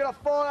 hey, you're gonna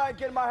fall out and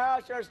get in my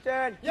house, you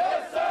understand?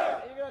 Yes,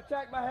 sir! And you're gonna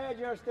attack my head,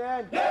 you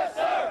understand? Yes,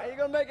 sir! And you're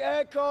gonna make a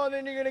head call, and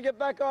then you're gonna get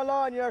back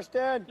online, you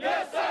understand?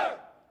 Yes, sir!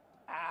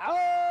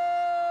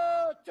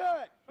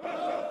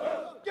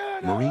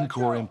 Marine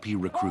Corps MP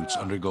recruits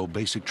undergo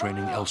basic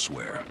training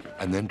elsewhere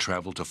and then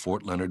travel to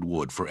Fort Leonard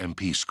Wood for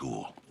MP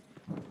school.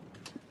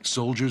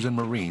 Soldiers and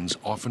Marines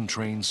often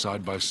train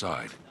side by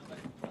side.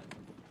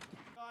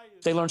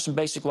 They learn some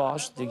basic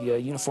laws, the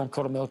Uniform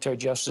Code of Military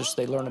Justice.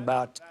 They learn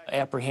about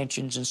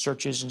apprehensions and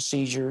searches and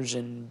seizures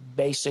and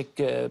basic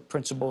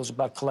principles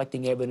about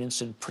collecting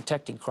evidence and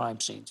protecting crime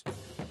scenes.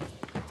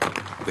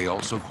 They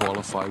also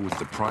qualify with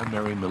the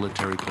primary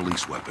military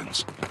police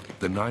weapons,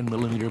 the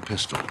 9mm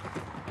pistol,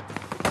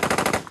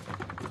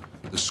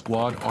 the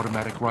squad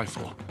automatic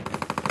rifle,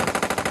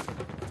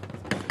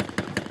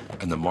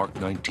 and the Mark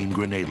 19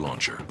 grenade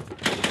launcher.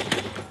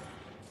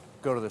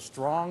 Go to the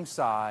strong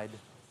side,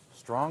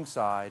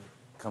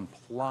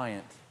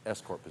 compliant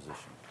escort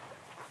position.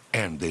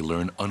 And they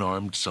learn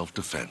unarmed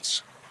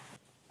self-defense.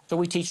 So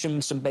we teach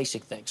them some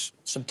basic things,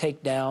 some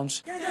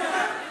takedowns,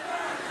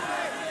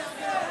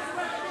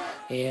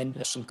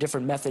 and some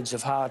different methods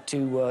of how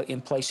to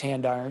in-place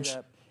hand irons.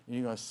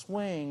 You're going to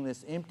swing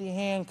this empty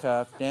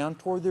handcuff down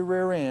toward the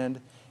rear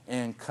end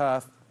and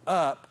cuff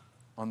up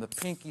on the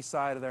pinky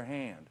side of their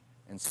hand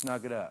and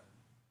snug it up.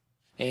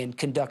 And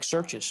conduct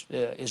searches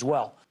as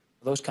well.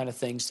 Those kind of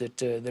things that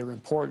they're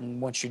important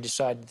once you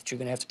decide that you're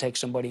going to have to take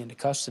somebody into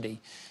custody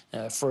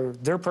for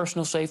their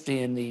personal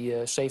safety and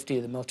the safety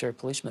of the military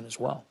policemen as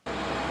well.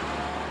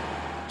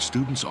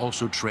 Students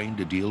also train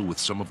to deal with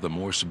some of the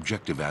more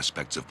subjective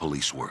aspects of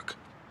police work.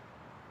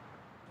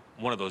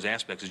 One of those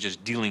aspects is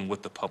just dealing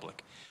with the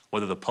public,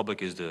 whether the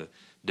public is the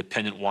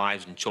dependent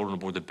wives and children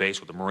aboard the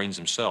base or the Marines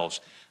themselves.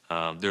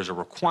 There's a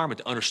requirement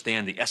to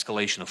understand the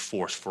escalation of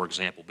force, for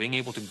example. Being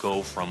able to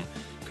go from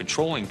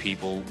controlling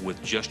people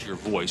with just your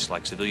voice,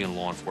 like civilian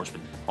law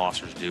enforcement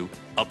officers do,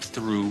 up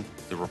through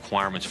the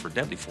requirements for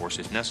deadly force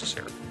if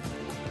necessary.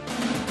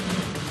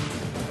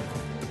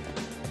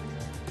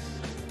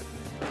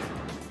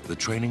 The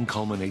training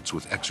culminates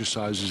with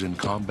exercises in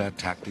combat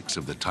tactics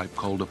of the type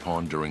called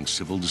upon during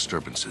civil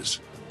disturbances.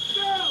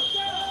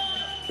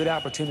 Good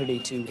opportunity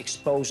to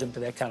expose them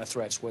to that kind of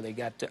threats where they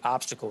got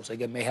obstacles. They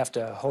may have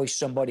to hoist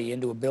somebody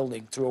into a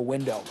building through a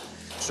window,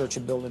 search a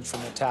building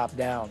from the top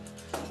down,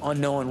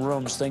 unknown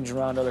rooms, things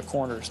around other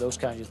corners, those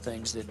kinds of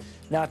things that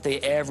not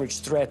the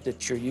average threat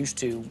that you're used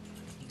to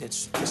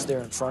it's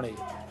there in front of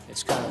you.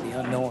 It's kind of the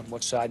unknown,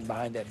 what's hiding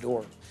behind that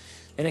door.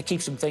 And it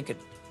keeps them thinking.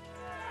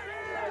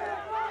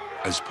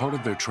 As part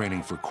of their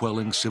training for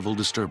quelling civil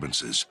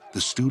disturbances, the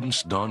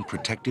students don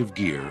protective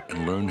gear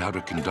and learn how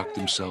to conduct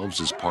themselves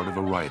as part of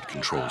a riot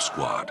control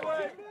squad.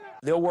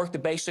 They'll work the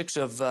basics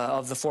of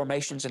the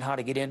formations and how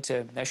to get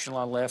into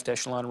echelon left,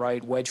 echelon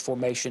right, wedge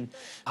formation,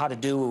 how to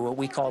do what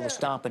we call the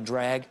stomp and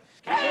drag.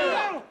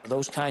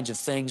 Those kinds of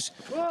things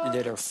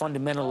that are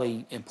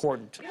fundamentally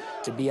important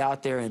to be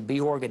out there and be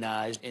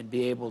organized and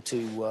be able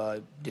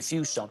to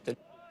diffuse something.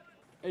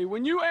 Hey,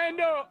 when you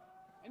end up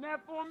in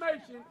that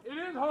formation, it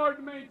is hard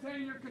to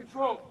maintain your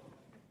control.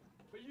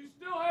 But you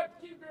still have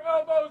to keep your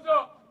elbows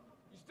up.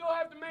 You still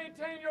have to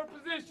maintain your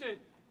position.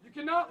 You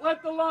cannot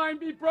let the line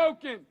be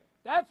broken.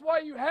 That's why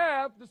you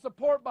have the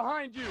support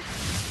behind you.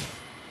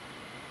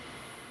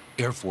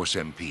 Air Force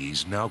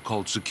MPs, now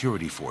called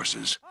Security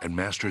Forces, and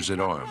Masters at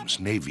Arms,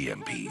 Navy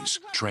MPs,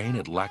 train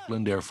at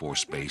Lackland Air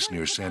Force Base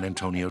near San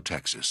Antonio,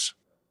 Texas.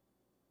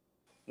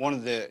 One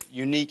of the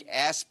unique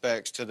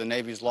aspects to the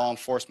Navy's law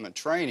enforcement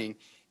training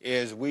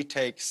is we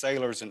take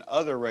sailors and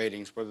other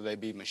ratings, whether they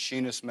be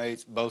machinist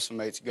mates, bosun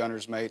mates,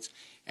 gunner's mates,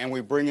 and we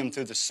bring them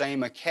through the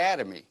same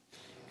academy.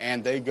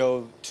 And they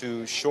go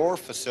to shore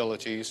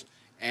facilities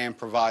and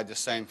provide the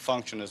same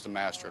function as the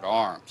Master at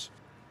Arms.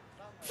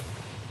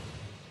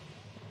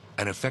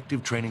 An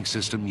effective training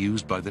system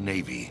used by the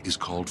Navy is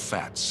called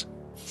FATS,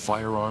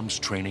 Firearms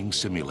Training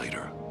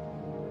Simulator.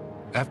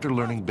 After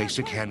learning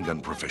basic handgun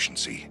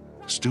proficiency,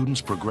 students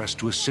progress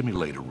to a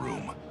simulator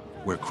room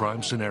where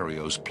crime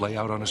scenarios play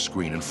out on a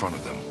screen in front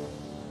of them.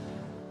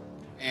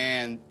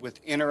 And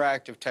with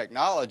interactive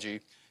technology,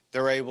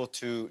 they're able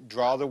to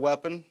draw the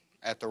weapon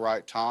at the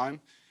right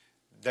time.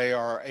 They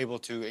are able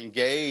to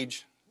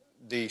engage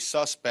the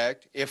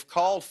suspect if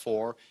called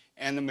for,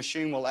 and the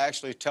machine will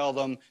actually tell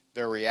them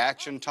their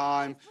reaction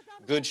time,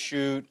 good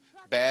shoot,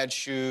 bad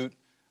shoot,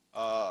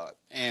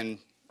 and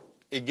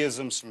it gives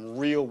them some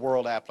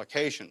real-world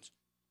applications.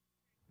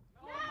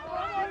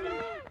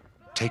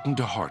 Taking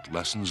to heart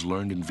lessons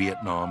learned in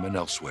Vietnam and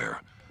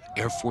elsewhere,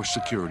 Air Force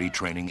security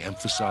training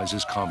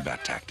emphasizes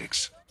combat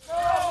tactics.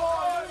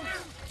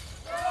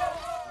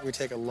 We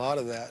take a lot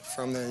of that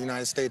from the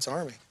United States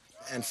Army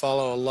and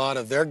follow a lot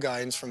of their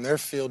guidance from their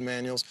field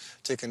manuals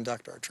to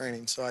conduct our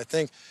training. So I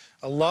think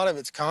a lot of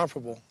it's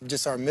comparable,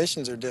 just our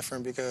missions are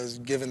different because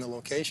given the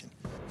location.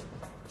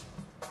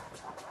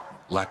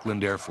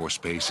 Lackland Air Force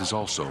Base is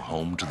also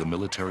home to the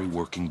Military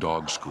Working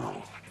Dog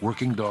School.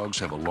 Working dogs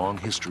have a long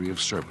history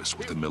of service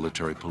with the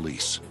military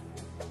police.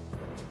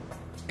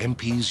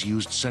 MPs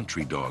used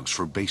sentry dogs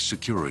for base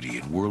security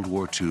in World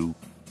War II,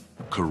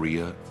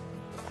 Korea,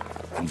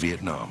 and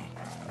Vietnam.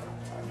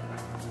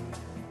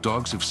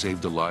 Dogs have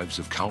saved the lives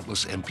of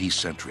countless MP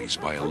sentries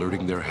by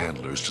alerting their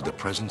handlers to the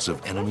presence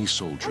of enemy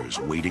soldiers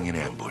waiting in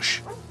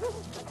ambush.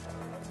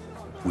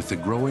 With the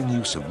growing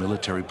use of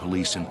military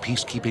police in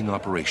peacekeeping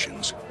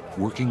operations,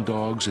 working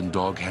dogs and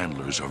dog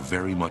handlers are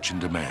very much in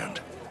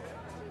demand.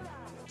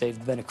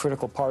 They've been a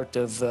critical part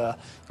of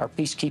our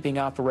peacekeeping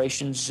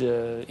operations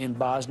in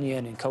Bosnia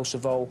and in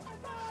Kosovo.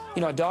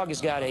 You know, a dog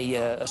has got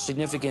a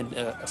significant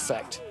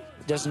effect.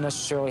 It doesn't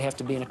necessarily have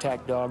to be an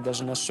attack dog,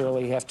 doesn't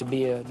necessarily have to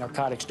be a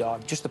narcotics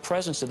dog. Just the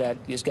presence of that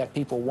has got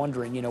people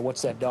wondering, you know,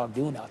 what's that dog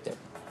doing out there?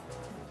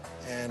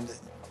 And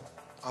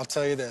I'll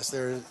tell you this,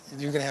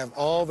 you can have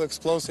all the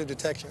explosive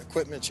detection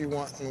equipment you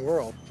want in the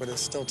world, but it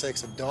still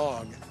takes a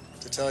dog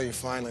to tell you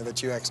finally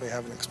that you actually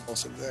have an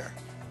explosive there.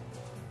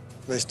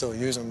 They still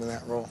use them in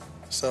that role.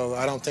 So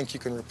I don't think you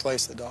can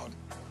replace the dog.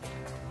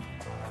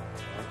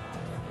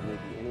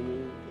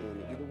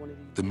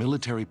 The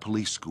military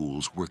police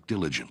schools work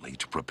diligently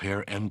to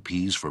prepare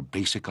MPs for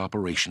basic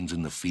operations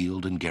in the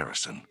field and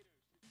garrison.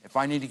 If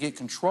I need to get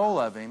control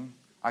of him,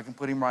 I can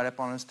put him right up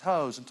on his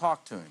toes and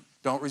talk to him.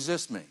 Don't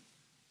resist me.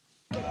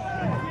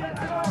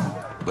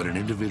 But an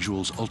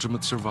individual's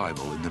ultimate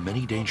survival in the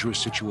many dangerous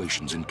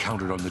situations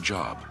encountered on the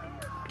job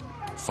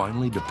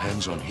finally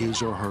depends on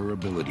his or her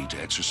ability to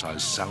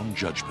exercise sound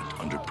judgment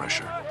under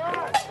pressure.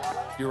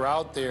 You're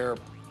out there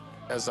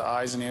as the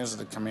eyes and ears of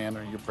the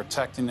commander. You're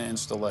protecting the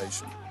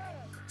installation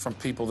from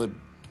people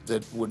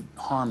that would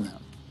harm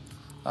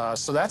them.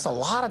 So that's a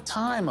lot of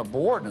time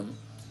aboard them,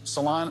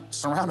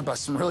 surrounded by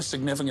some really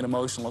significant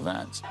emotional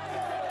events.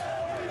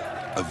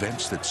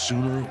 Events that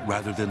sooner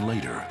rather than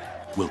later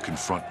will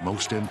confront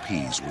most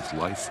MPs with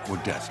life or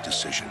death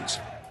decisions.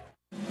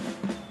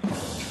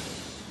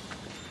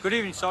 Good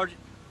evening, Sergeant.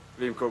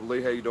 Good evening, Corporal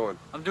Lee. How you doing?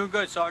 I'm doing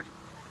good, Sergeant.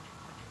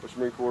 What's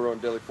your Marine Corps order on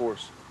deadly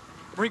force?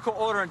 Marine Corps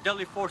order on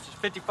deadly force is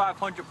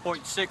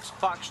 5500.6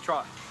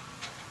 Foxtrot.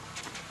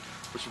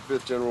 What's your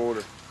 5th general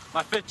order?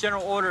 My 5th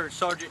general order,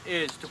 Sergeant,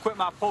 is to quit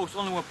my post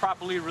only when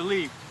properly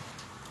relieved.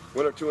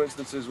 What are 2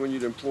 instances when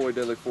you'd employ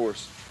deadly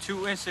force?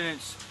 2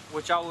 incidents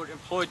which I would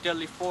employ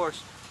deadly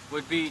force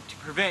would be to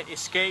prevent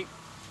escape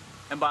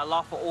and by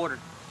lawful order.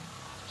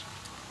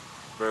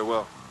 Very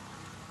well.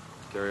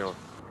 Carry on.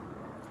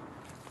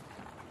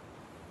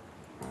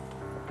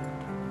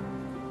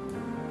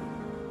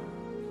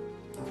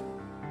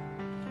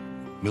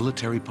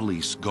 Military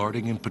police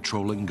guarding and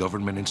patrolling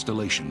government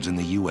installations in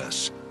the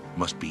U.S.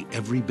 must be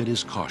every bit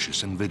as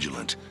cautious and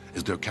vigilant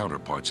as their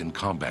counterparts in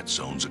combat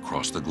zones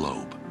across the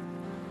globe.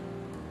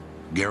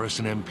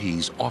 Garrison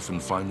MPs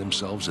often find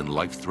themselves in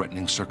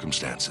life-threatening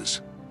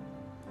circumstances.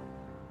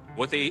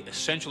 What they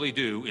essentially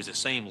do is the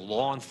same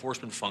law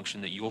enforcement function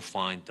that you'll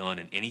find done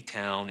in any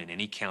town, in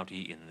any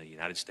county in the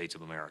United States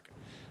of America.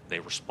 They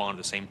respond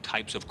to the same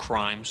types of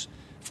crimes.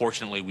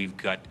 Fortunately, we've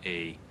got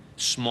a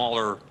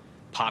smaller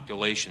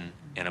population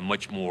and a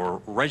much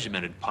more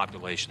regimented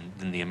population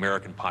than the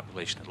American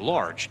population at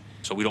large.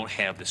 So we don't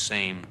have the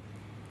same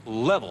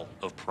level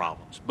of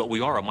problems, but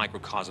we are a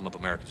microcosm of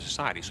American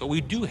society. So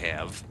we do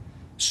have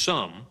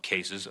some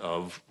cases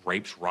of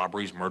rapes,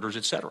 robberies, murders,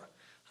 etc.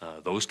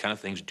 Those kind of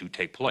things do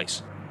take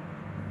place.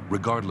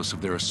 Regardless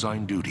of their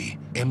assigned duty,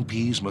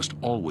 MPs must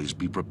always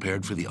be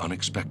prepared for the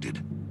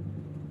unexpected.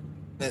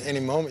 At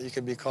any moment, you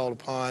could be called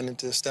upon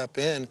to step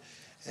in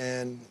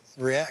and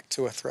react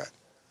to a threat.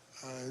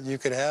 You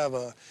could have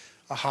a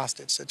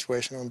hostage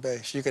situation on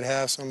base. You could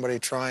have somebody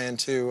trying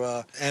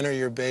to enter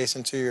your base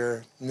into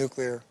your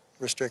nuclear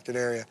restricted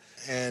area.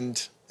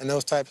 And in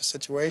those types of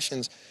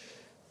situations,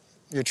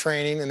 your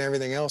training and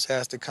everything else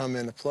has to come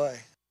into play.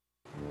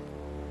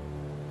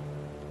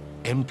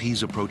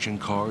 MPs approaching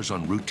cars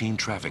on routine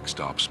traffic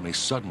stops may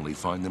suddenly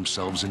find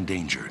themselves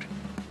endangered.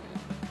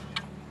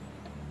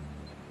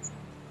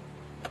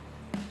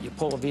 You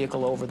pull a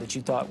vehicle over that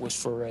you thought was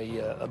for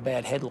a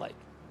bad headlight.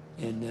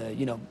 And,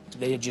 you know,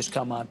 they had just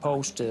come on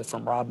post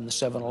from robbing the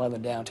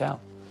 7-Eleven downtown.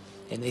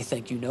 And they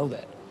think you know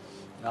that.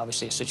 And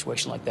obviously a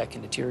situation like that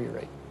can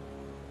deteriorate.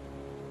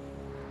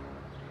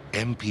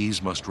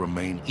 MPs must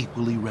remain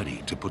equally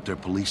ready to put their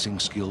policing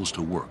skills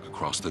to work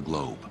across the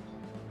globe.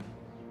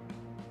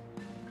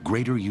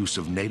 Greater use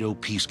of NATO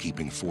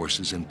peacekeeping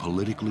forces in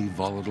politically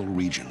volatile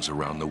regions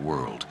around the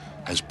world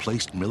has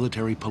placed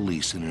military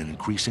police in an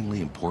increasingly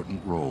important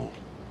role.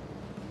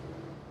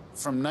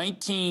 From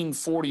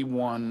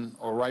 1941,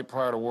 or right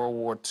prior to World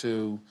War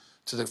II,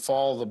 to the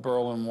fall of the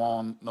Berlin Wall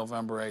in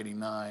November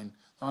 '89,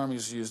 the Army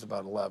was used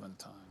about 11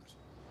 times.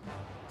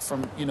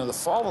 From, the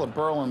fall of the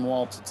Berlin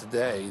Wall to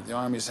today, the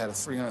Army's had a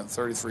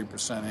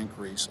 333%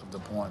 increase of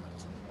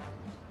deployments.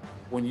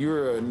 When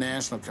you're a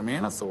national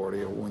command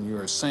authority, or when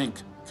you're a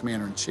SINC,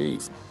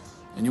 Commander-in-Chief,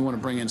 and you want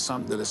to bring in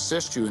something that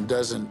assists you and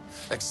doesn't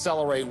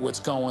accelerate what's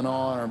going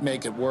on or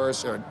make it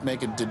worse or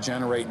make it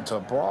degenerate into a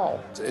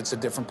brawl, it's a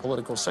different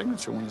political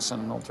signature when you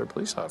send a military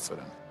police outfit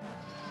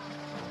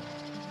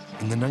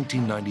in. In the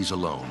 1990s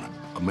alone,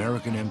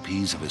 American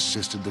MPs have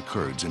assisted the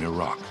Kurds in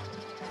Iraq,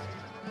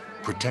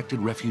 protected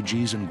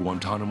refugees in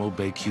Guantanamo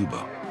Bay,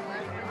 Cuba,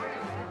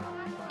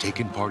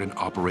 taken part in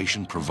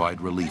Operation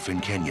Provide Relief in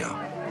Kenya,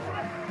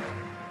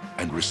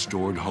 and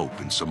restored hope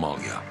in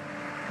Somalia.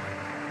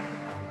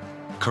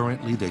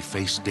 Currently, they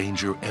face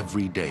danger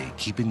every day,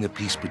 keeping the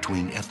peace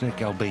between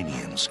ethnic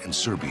Albanians and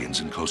Serbians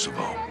in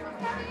Kosovo.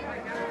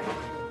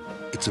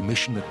 It's a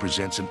mission that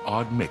presents an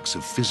odd mix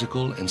of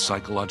physical and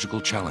psychological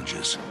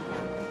challenges.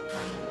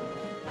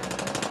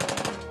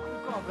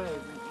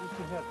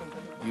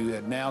 You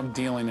are now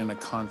dealing in a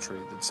country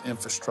that's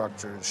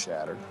infrastructure is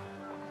shattered.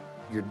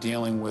 You're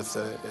dealing with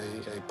a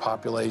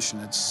population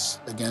that's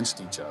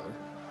against each other.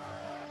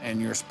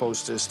 And you're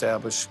supposed to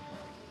establish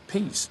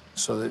peace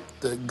so that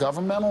the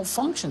governmental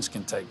functions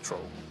can take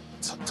control.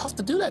 It's tough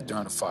to do that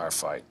during a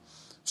firefight.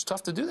 It's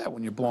tough to do that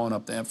when you're blowing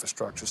up the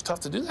infrastructure. It's tough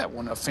to do that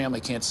when a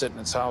family can't sit in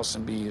its house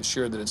and be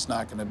assured that it's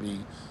not going to be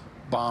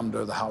bombed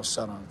or the house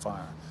set on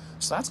fire.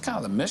 So that's kind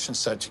of the mission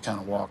set you're kind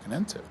of walking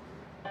into.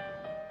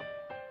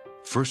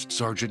 First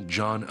Sergeant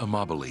John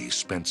Amabile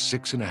spent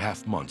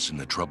 6.5 months in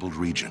the troubled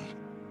region.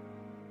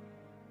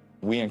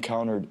 We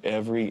encountered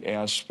every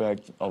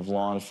aspect of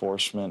law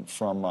enforcement,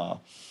 from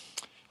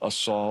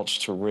assaults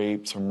to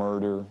rape to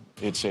murder.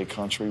 It's a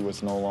country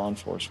with no law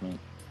enforcement,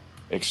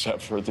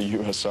 except for the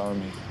U.S.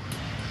 Army.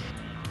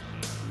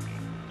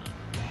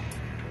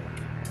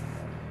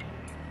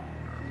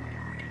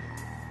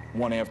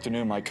 One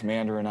afternoon, my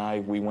commander and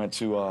I, we went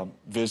to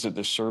visit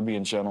the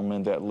Serbian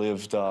gentleman that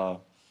lived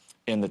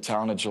in the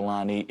town of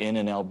Jelani, in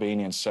an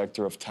Albanian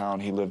sector of town.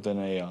 He lived in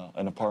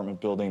an apartment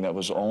building that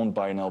was owned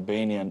by an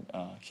Albanian.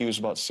 He was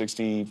about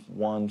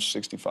 61,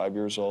 65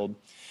 years old.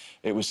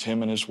 It was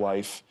him and his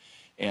wife,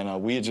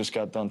 and we had just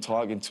got done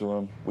talking to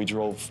him. We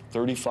drove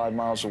 35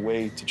 miles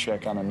away to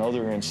check on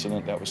another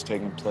incident that was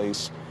taking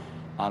place.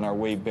 On our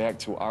way back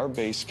to our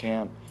base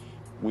camp,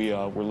 we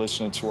were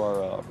listening to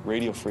our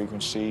radio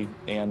frequency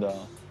and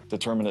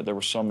determined that there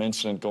was some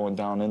incident going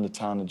down in the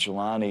town of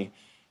Jelani.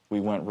 We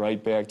went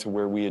right back to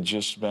where we had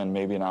just been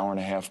maybe an hour and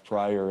a half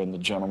prior, and the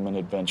gentleman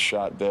had been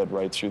shot dead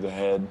right through the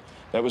head.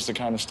 That was the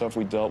kind of stuff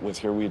we dealt with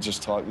here. We had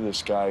just talked to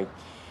this guy,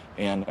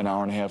 and an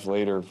hour and a half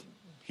later,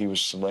 he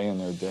was laying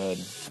there dead.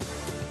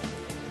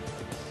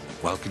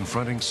 While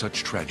confronting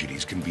such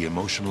tragedies can be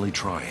emotionally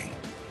trying,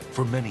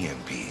 for many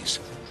MPs,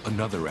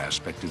 another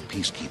aspect of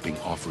peacekeeping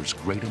offers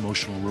great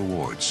emotional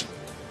rewards.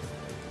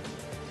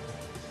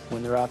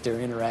 When they're out there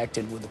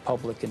interacting with the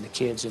public and the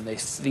kids, and they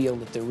feel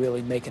that they're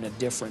really making a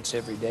difference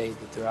every day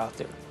that they're out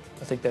there.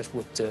 I think that's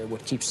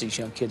what keeps these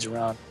young kids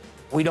around.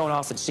 We don't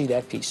often see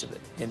that piece of it.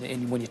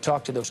 And when you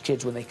talk to those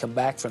kids when they come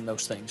back from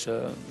those things,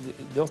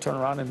 they'll turn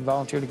around and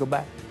volunteer to go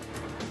back.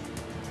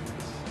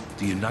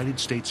 The United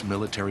States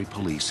Military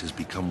Police has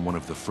become one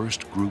of the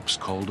first groups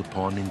called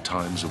upon in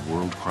times of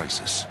world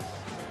crisis.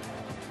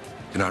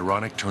 An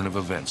ironic turn of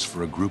events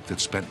for a group that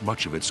spent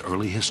much of its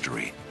early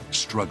history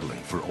struggling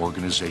for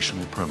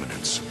organizational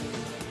permanence.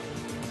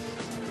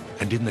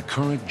 And in the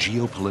current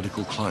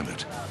geopolitical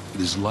climate, it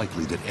is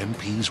likely that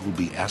MPs will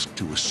be asked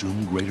to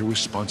assume greater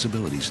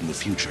responsibilities in the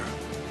future.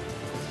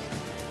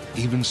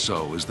 Even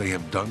so, as they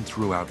have done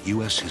throughout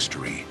U.S.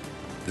 history,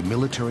 the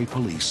military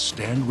police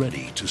stand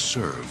ready to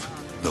serve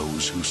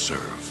those who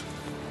serve.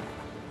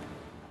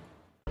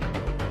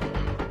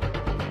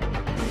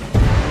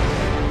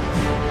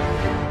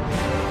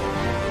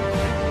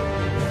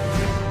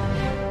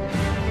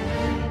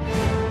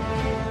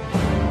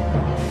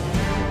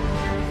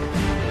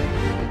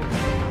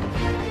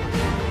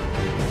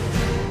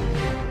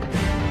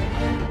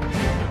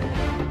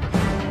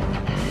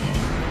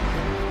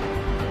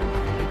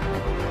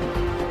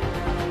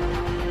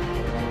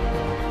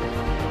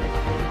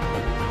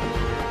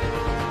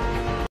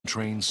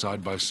 Trained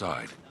side by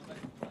side.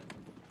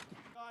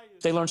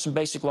 They learn some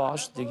basic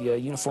laws, the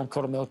Uniform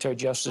Code of Military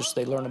Justice.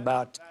 They learn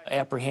about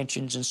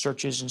apprehensions and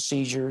searches and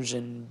seizures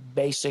and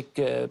basic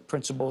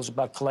principles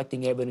about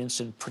collecting evidence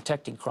and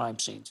protecting crime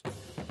scenes.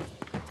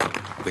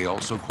 They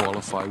also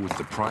qualify with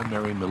the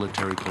primary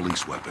military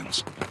police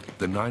weapons,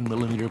 the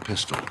 9mm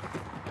pistol,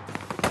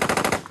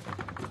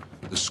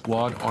 the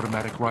squad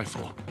automatic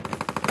rifle,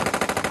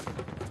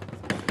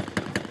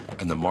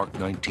 and the Mark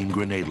 19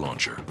 grenade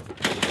launcher.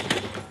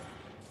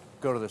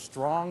 Go to the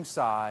strong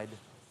side,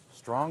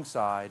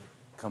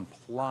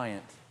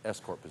 compliant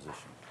escort position.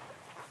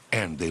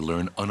 And they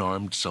learn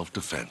unarmed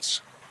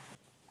self-defense.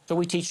 So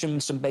we teach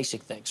them some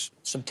basic things,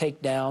 some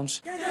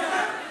takedowns,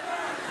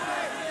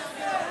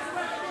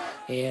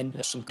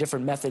 and some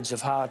different methods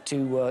of how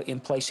to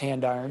in-place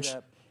hand irons.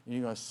 And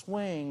you're going to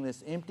swing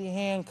this empty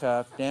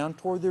handcuff down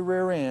toward the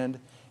rear end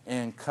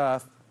and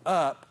cuff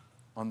up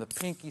on the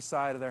pinky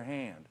side of their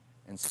hand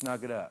and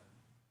snug it up.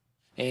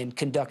 And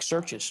conduct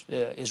searches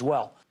as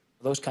well.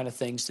 Those kind of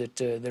things that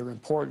they're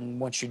important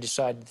once you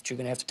decide that you're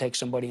going to have to take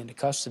somebody into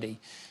custody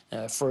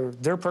for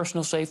their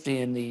personal safety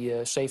and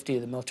the safety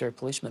of the military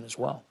policemen as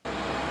well.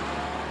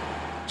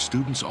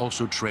 Students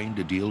also train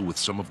to deal with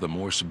some of the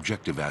more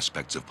subjective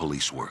aspects of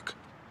police work.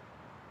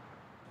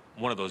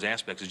 One of those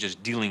aspects is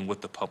just dealing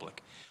with the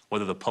public,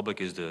 whether the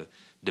public is the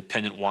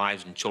dependent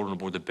wives and children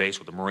aboard the base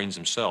or the Marines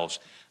themselves.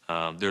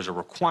 There's a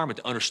requirement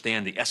to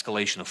understand the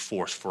escalation of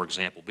force, for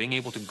example, being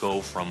able to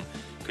go from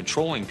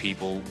controlling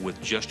people with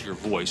just your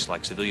voice,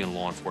 like civilian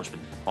law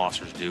enforcement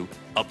officers do,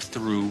 up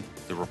through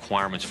the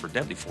requirements for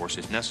deadly force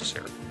if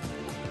necessary.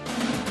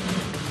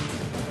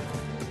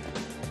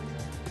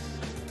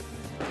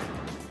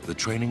 The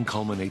training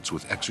culminates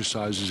with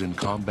exercises in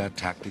combat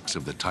tactics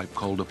of the type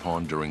called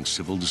upon during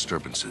civil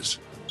disturbances.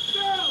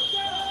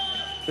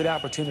 Good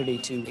opportunity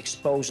to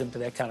expose them to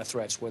that kind of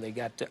threats where they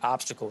got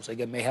obstacles.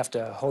 They may have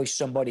to hoist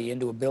somebody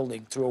into a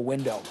building through a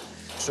window,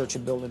 search a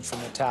building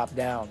from the top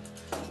down,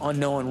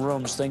 unknown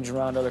rooms, things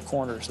around other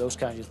corners, those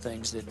kinds of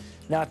things that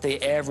not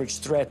the average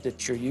threat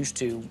that you're used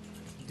to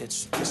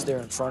that's there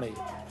in front of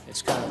you.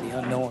 It's kind of the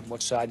unknown,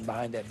 what's hiding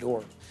behind that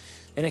door.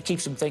 And it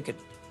keeps them thinking.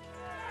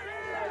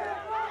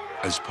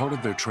 As part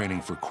of their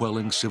training for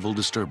quelling civil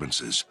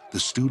disturbances, the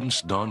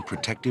students don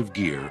protective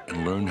gear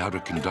and learn how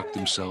to conduct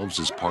themselves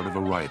as part of a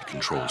riot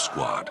control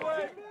squad.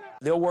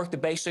 They'll work the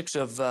basics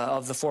of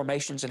the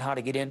formations and how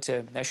to get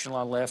into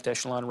echelon left,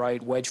 echelon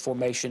right, wedge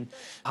formation,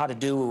 how to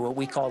do what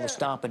we call the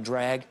stomp and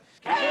drag.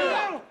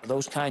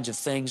 Those kinds of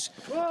things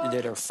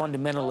that are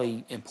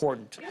fundamentally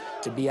important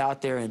to be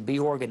out there and be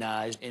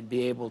organized and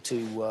be able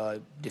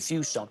to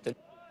diffuse something.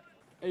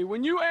 Hey,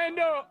 when you end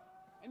up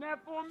in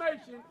that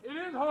formation, it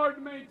is hard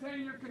to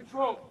maintain your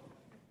control.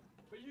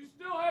 But you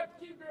still have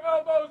to keep your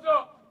elbows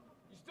up.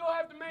 You still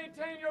have to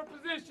maintain your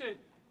position.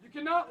 You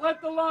cannot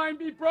let the line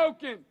be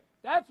broken.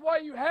 That's why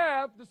you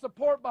have the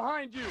support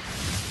behind you.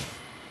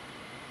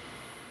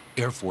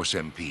 Air Force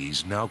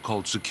MPs, now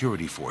called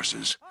Security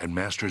Forces, and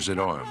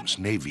Masters-at-Arms,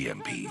 Navy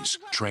MPs,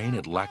 train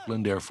at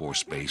Lackland Air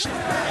Force Base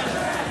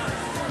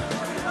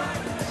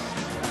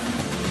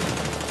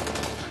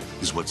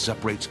is what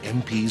separates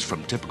MPs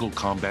from typical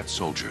combat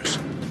soldiers.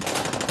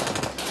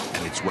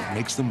 And it's what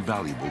makes them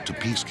valuable to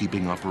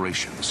peacekeeping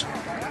operations.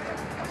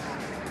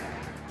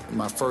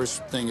 My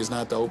first thing is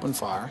not to open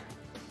fire.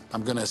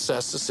 I'm going to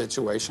assess the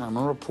situation. I'm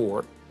going to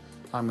report.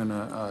 I'm going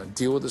to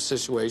deal with the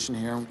situation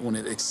here. When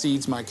it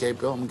exceeds my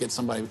capability, I'm going to get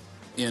somebody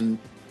in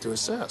to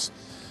assess.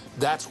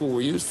 That's what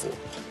we're used for.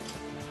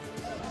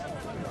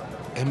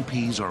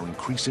 MPs are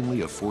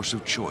increasingly a force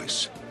of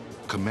choice.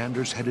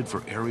 Commanders headed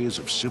for areas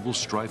of civil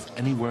strife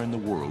anywhere in the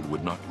world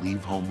would not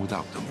leave home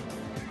without them.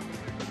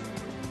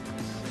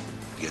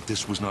 Yet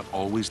this was not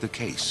always the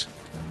case.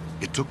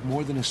 It took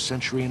more than a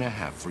century and a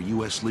half for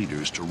U.S.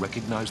 leaders to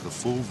recognize the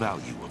full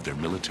value of their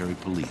military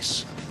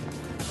police.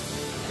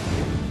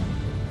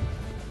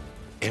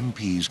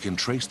 MPs can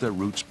trace their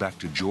roots back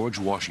to George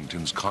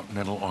Washington's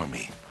Continental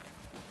Army.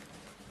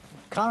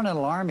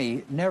 Continental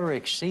Army never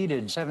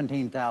exceeded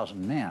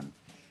 17,000 men.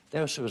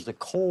 This was the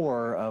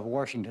core of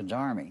Washington's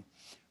army.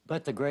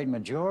 But the great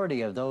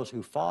majority of those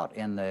who fought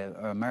in the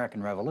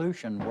American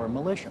Revolution were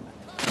militiamen.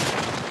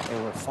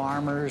 They were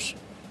farmers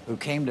who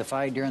came to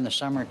fight during the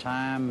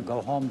summertime,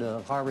 go home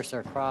to harvest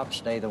their crops,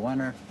 stay the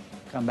winter,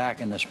 come back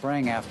in the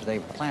spring after they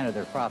planted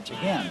their crops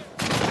again.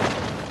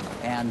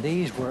 And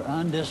these were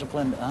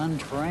undisciplined,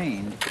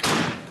 untrained,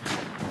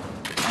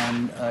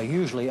 and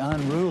usually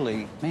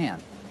unruly men.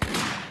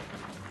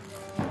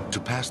 To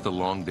pass the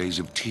long days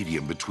of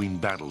tedium between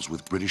battles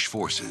with British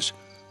forces,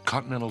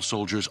 Continental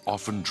soldiers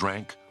often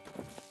drank,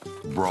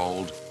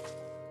 brawled,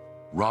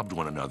 robbed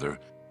one another,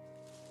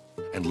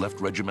 and left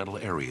regimental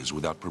areas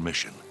without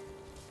permission.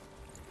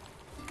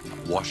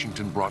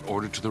 Washington brought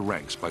order to the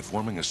ranks by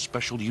forming a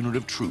special unit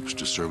of troops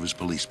to serve as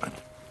policemen.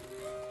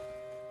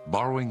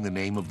 Borrowing the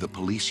name of the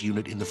police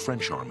unit in the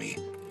French army,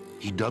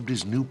 he dubbed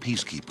his new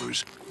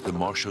peacekeepers the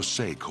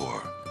Marechaussee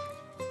Corps.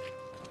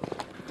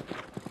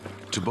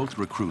 To both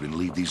recruit and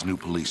lead these new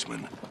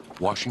policemen,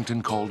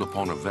 Washington called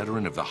upon a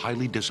veteran of the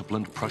highly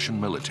disciplined Prussian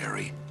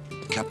military,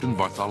 Captain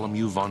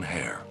Bartholomew von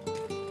Heer.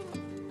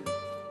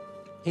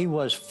 He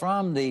was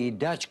from the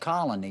Dutch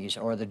colonies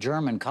or the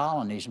German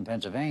colonies in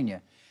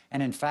Pennsylvania.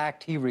 And in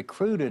fact, he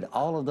recruited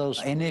all of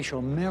those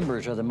initial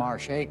members of the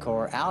Marechaussee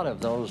Corps out of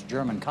those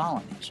German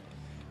colonies.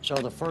 So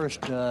the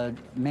first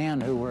men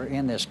who were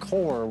in this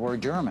corps were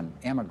German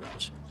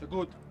immigrants. So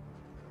good.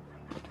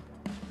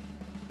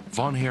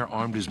 Von Heer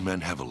armed his men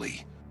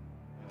heavily.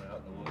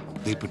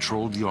 They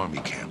patrolled the army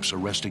camps,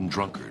 arresting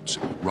drunkards,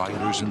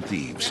 rioters, and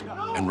thieves,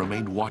 and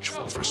remained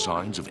watchful for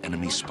signs of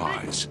enemy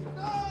spies.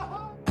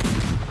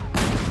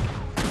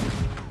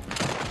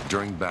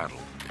 During battle,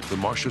 the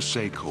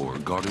Marechaussee Corps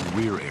guarded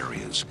rear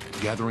areas,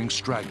 gathering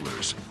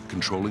stragglers,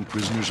 controlling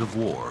prisoners of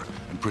war,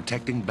 and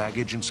protecting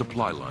baggage and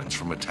supply lines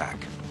from attack.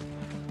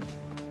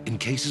 In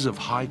cases of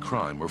high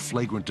crime or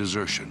flagrant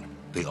desertion,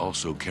 they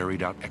also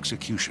carried out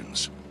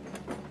executions.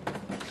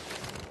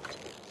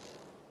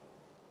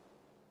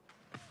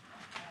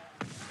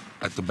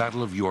 At the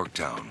Battle of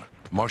Yorktown,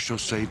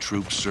 Marechaussee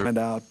troops served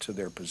out to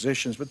their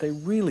positions, but they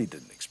really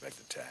didn't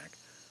expect attack.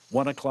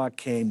 1 o'clock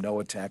came,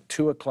 no attack.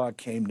 2 o'clock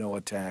came, no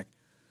attack.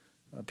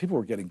 People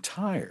were getting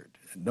tired,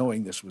 and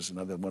knowing this was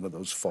another one of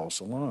those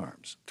false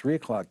alarms. 3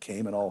 o'clock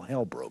came, and all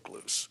hell broke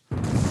loose.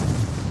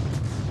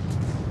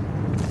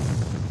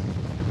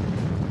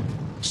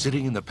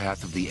 Sitting in the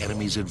path of the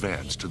enemy's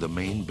advance to the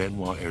main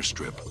Benoit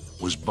airstrip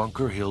was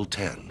Bunker Hill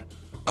 10,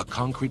 a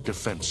concrete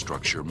defense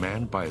structure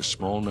manned by a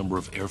small number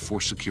of Air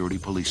Force security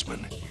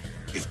policemen.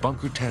 If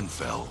Bunker 10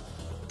 fell,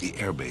 the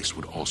airbase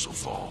would also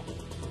fall.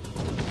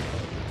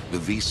 The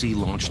VC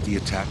launched the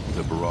attack with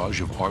a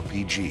barrage of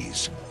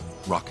RPGs,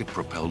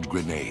 rocket-propelled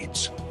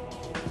grenades.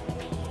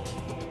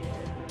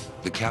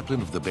 The captain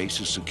of the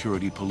base's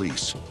security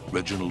police,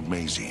 Reginald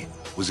Mazie,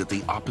 was at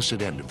the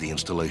opposite end of the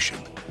installation.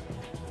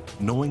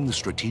 Knowing the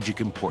strategic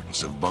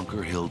importance of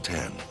Bunker Hill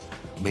 10,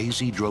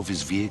 Mazie drove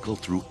his vehicle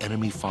through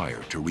enemy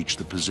fire to reach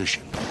the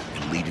position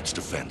and lead its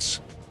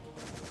defense.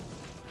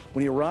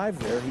 When he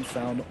arrived there, he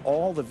found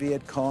all the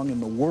Viet Cong in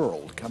the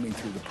world coming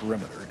through the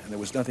perimeter, and there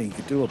was nothing he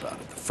could do about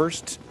it. The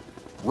first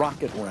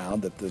rocket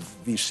round that the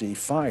VC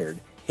fired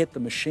hit the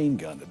machine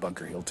gun at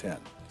Bunker Hill 10.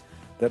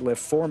 That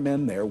left 4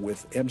 men there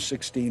with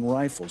M16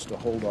 rifles to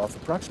hold off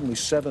approximately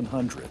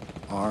 700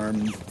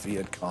 armed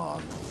Viet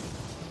Cong.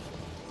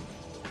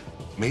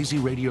 Mazie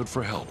radioed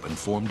for help and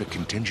formed a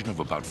contingent of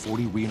about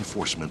 40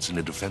 reinforcements in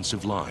a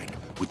defensive line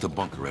with the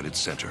bunker at its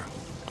center.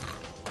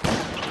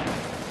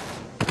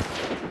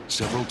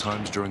 Several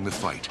times during the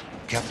fight,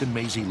 Captain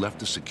Mazie left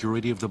the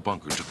security of the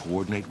bunker to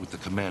coordinate with the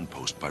command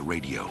post by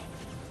radio.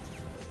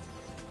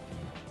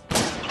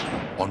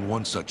 On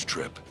one such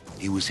trip,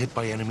 he was hit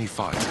by enemy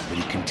fire, but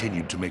he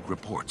continued to make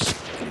reports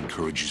and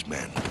encourage his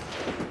men.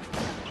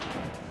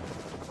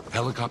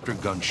 Helicopter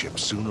gunships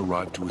soon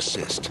arrived to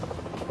assist.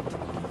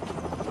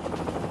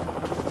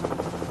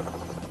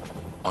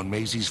 On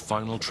Mazie's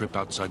final trip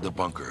outside the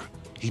bunker,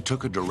 he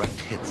took a direct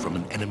hit from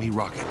an enemy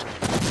rocket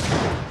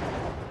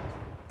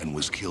and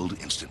was killed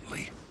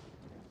instantly.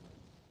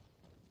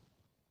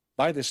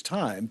 By this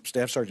time,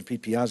 Staff Sergeant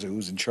Pete Piazza, who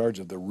was in charge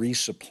of the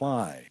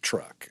resupply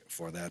truck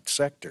for that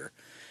sector,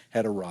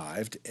 had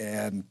arrived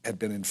and had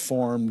been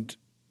informed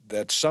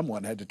that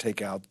someone had to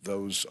take out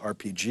those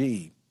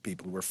RPG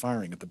people who were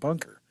firing at the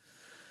bunker.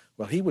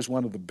 Well, he was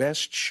one of the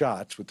best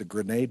shots with the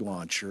grenade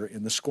launcher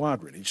in the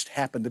squadron. He just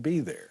happened to be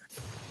there.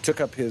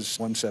 Took up his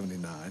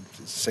 179,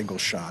 his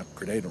single-shot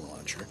grenade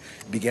launcher,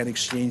 and began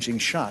exchanging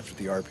shots with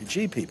the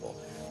RPG people.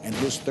 And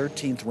his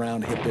 13th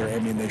round hit their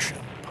ammunition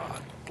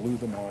pod, blew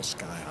them all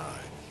sky high.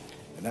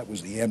 And that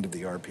was the end of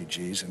the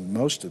RPGs and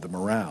most of the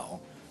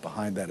morale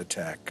behind that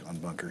attack on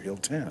Bunker Hill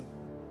 10.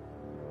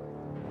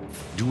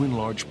 Due in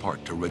large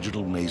part to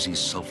Reginald Mazie's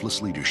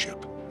selfless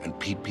leadership and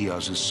Pete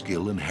Piazza's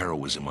skill and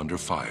heroism under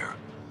fire,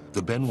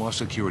 the Benoit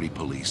Security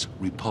Police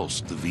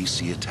repulsed the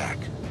VC attack.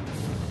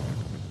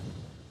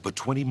 But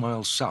 20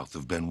 miles south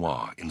of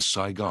Benoit, in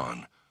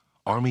Saigon,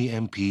 Army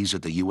MPs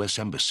at the U.S.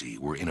 Embassy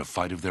were in a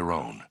fight of their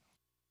own.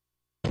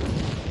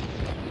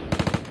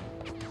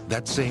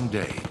 That same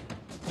day,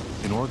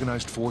 an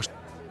organized force...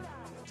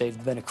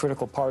 They've been a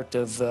critical part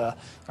of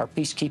our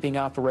peacekeeping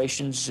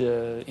operations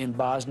in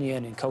Bosnia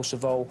and in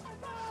Kosovo.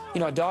 You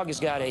know, a dog has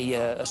got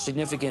a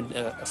significant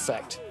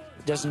effect.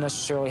 It doesn't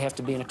necessarily have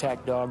to be an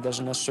attack dog,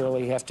 doesn't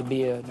necessarily have to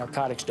be a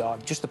narcotics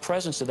dog. Just the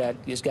presence of that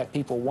has got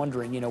people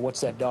wondering, you know, what's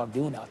that dog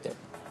doing out there?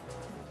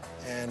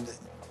 And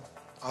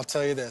I'll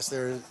tell you this,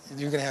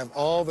 you can have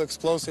all the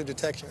explosive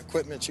detection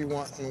equipment you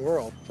want in the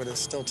world, but it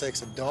still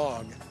takes a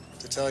dog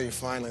to tell you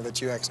finally that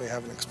you actually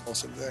have an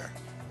explosive there.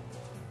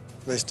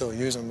 They still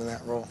use them in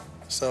that role.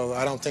 So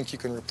I don't think you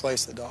can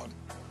replace the dog.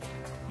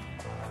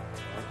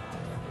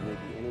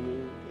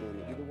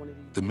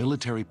 The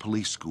military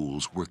police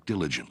schools work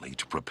diligently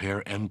to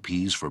prepare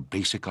MPs for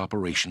basic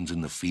operations in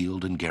the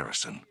field and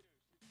garrison.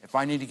 If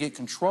I need to get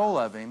control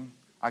of him,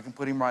 I can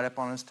put him right up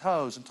on his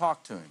toes and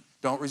talk to him.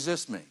 Don't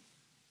resist me.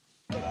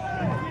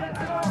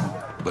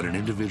 But an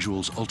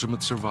individual's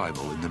ultimate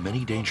survival in the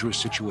many dangerous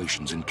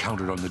situations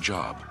encountered on the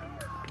job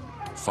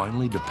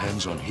finally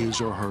depends on his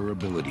or her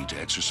ability to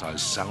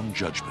exercise sound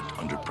judgment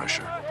under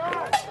pressure.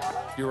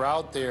 You're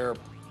out there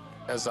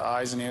as the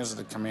eyes and ears of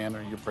the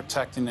commander. You're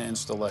protecting the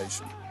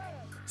installation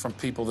from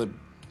people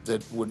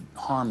that would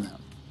harm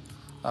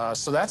them.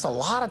 So that's a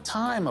lot of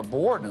time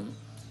aboard them,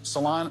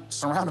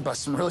 surrounded by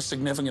some really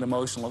significant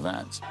emotional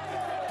events.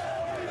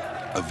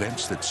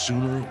 Events that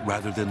sooner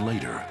rather than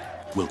later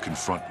will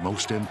confront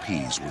most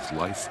MPs with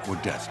life or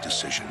death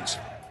decisions.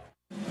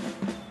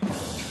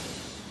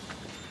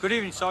 Good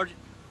evening, Sergeant.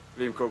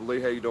 Good evening, Corporal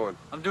Lee. How you doing?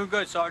 I'm doing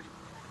good, Sergeant.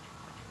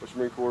 What's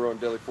your Marine Corps order on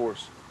deadly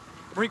force?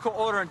 Marine Corps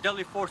order on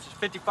deadly force is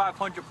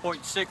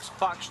 5500.6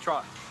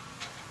 Foxtrot.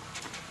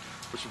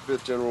 What's your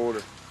 5th general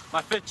order?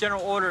 My 5th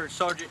general order,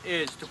 Sergeant,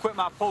 is to quit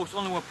my post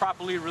only when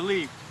properly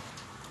relieved.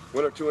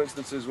 What are 2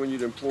 instances when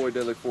you'd employ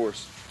deadly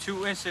force?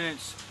 2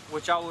 incidents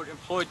which I would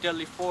employ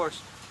deadly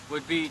force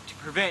would be to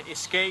prevent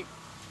escape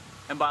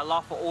and by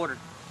lawful order.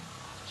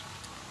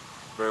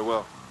 Very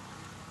well.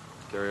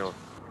 Carry on.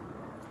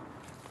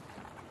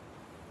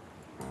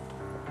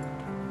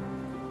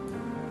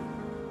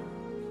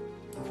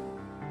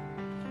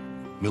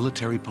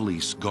 Military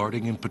police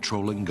guarding and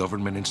patrolling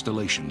government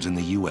installations in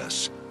the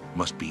U.S.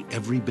 must be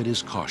every bit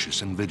as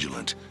cautious and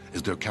vigilant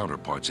as their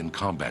counterparts in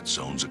combat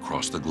zones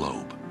across the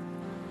globe.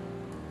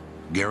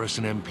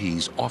 Garrison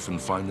MPs often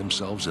find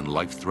themselves in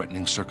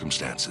life-threatening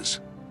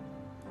circumstances.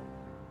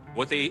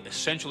 What they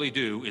essentially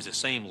do is the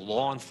same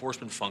law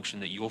enforcement function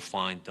that you'll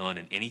find done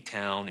in any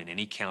town, in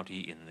any county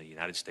in the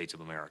United States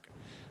of America.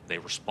 They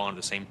respond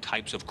to the same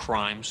types of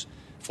crimes.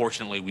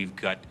 Fortunately, we've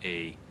got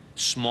a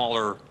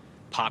smaller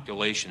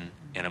population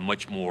and a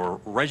much more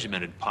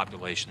regimented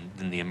population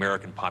than the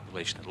American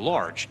population at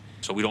large.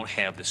 So we don't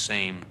have the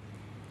same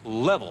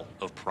level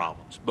of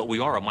problems, but we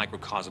are a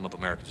microcosm of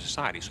American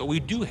society. So we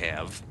do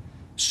have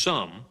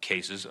some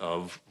cases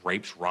of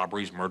rapes,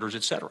 robberies, murders,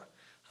 etc.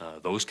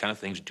 Those kind of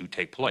things do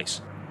take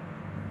place.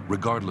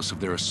 Regardless of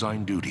their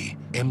assigned duty,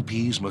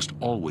 MPs must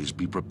always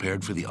be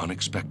prepared for the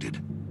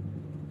unexpected.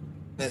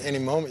 At any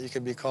moment, you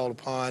could be called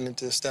upon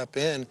to step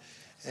in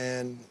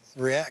and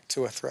react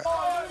to a threat.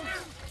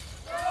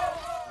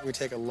 We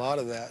take a lot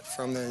of that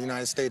from the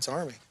United States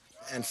Army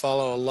and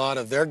follow a lot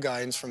of their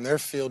guidance from their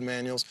field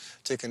manuals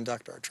to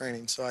conduct our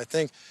training. So I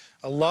think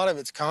a lot of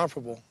it's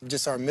comparable,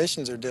 just our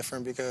missions are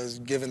different because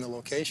given the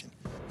location.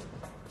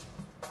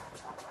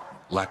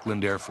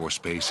 Lackland Air Force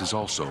Base is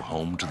also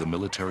home to the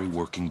Military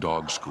Working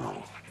Dog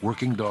School.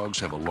 Working dogs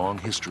have a long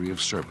history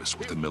of service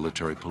with the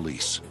military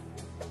police.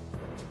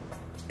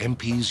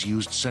 MPs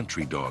used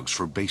sentry dogs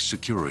for base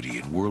security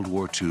in World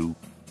War II,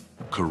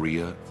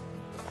 Korea,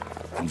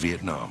 and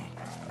Vietnam.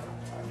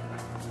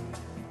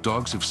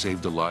 Dogs have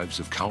saved the lives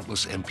of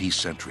countless MP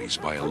sentries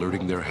by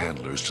alerting their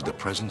handlers to the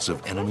presence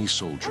of enemy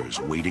soldiers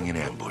waiting in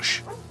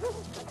ambush.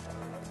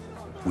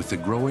 With the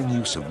growing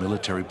use of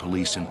military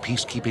police in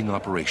peacekeeping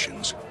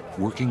operations,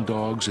 working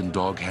dogs and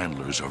dog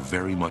handlers are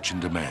very much in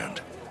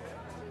demand.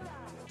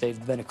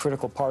 They've been a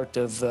critical part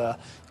of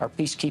our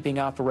peacekeeping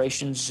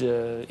operations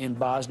in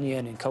Bosnia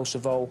and in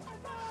Kosovo.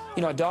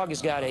 You know, a dog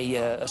has got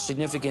a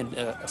significant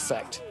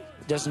effect.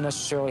 It doesn't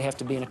necessarily have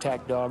to be an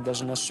attack dog,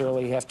 doesn't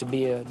necessarily have to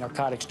be a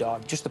narcotics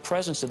dog. Just the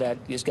presence of that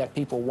has got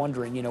people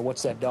wondering, you know,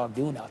 what's that dog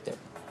doing out there?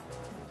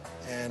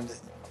 And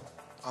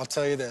I'll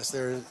tell you this,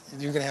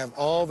 you can have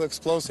all the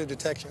explosive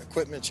detection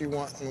equipment you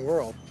want in the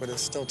world, but it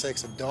still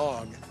takes a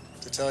dog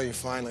to tell you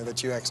finally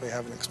that you actually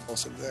have an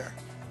explosive there.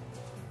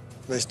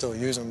 They still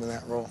use them in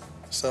that role.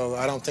 So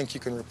I don't think you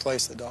can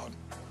replace the dog.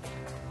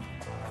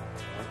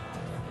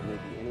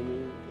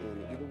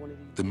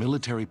 The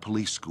military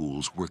police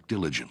schools work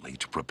diligently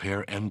to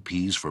prepare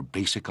MPs for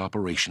basic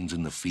operations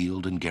in the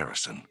field and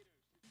garrison.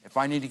 If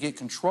I need to get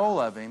control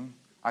of him,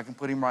 I can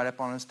put him right up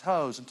on his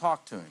toes and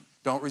talk to him.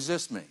 Don't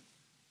resist me.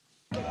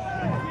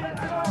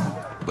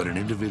 But an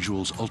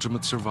individual's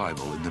ultimate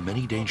survival in the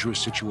many dangerous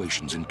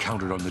situations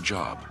encountered on the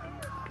job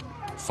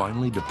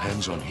finally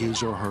depends on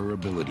his or her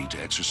ability to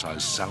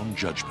exercise sound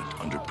judgment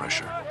under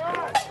pressure.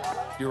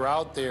 You're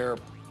out there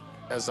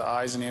as the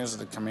eyes and ears of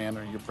the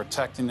commander. You're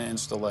protecting the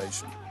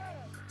installation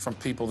from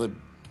people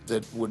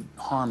that would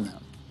harm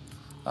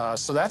them.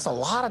 So that's a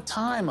lot of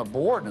time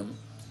aboard them,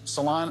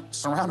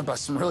 surrounded by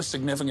some really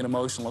significant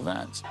emotional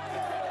events.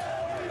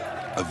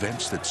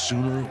 Events that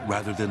sooner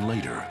rather than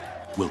later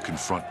will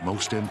confront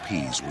most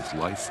MPs with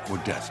life or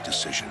death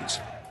decisions.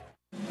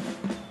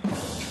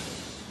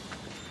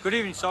 Good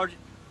evening, Sergeant.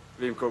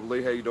 Good evening, Corporal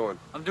Lee. How you doing?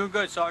 I'm doing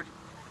good, Sergeant.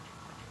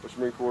 What's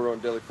your Marine Corps order on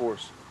deadly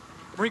force?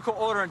 Marine Corps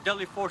order on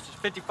deadly force is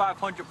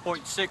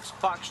 5500.6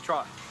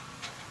 Foxtrot.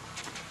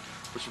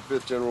 What's your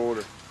 5th general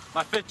order?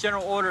 My 5th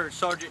general order,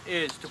 Sergeant,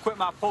 is to quit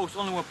my post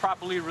only when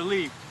properly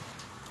relieved.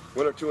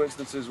 What are 2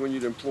 instances when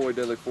you'd employ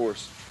deadly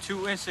force?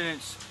 2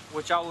 incidents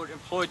which I would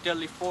employ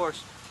deadly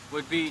force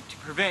would be to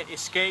prevent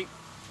escape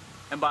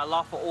and by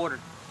lawful order.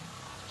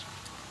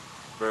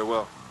 Very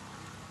well.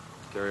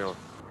 Carry on.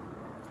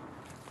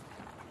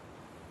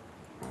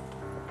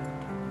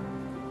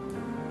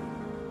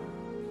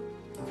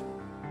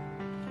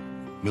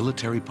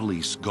 Military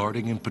police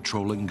guarding and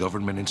patrolling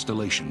government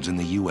installations in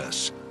the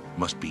U.S.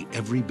 must be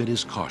every bit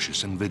as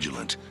cautious and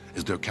vigilant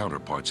as their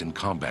counterparts in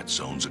combat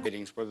zones.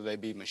 Whether they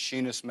be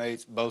machinist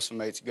mates, bosun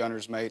mates,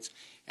 gunner's mates,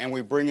 and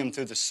we bring them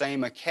through the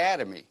same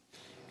academy,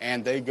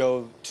 and they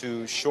go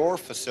to shore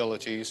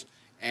facilities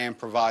and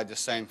provide the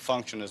same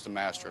function as the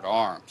master at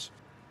arms.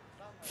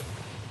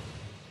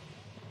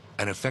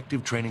 An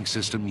effective training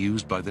system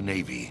used by the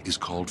Navy is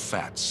called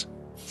FATS,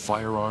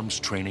 Firearms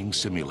Training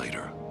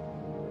Simulator.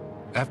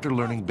 After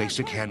learning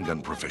basic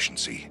handgun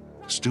proficiency,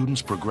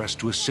 students progress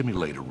to a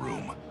simulator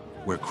room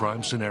where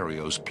crime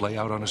scenarios play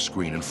out on a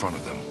screen in front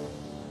of them.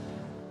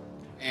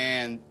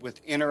 And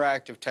with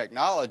interactive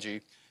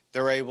technology,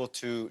 they're able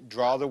to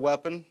draw the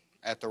weapon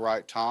at the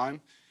right time.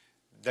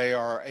 They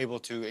are able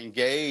to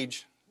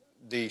engage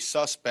the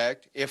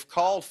suspect if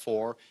called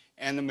for,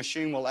 and the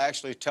machine will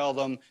actually tell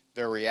them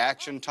their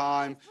reaction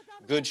time,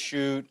 good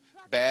shoot,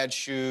 bad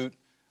shoot,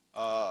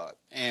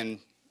 and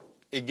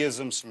it gives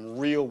them some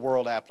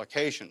real-world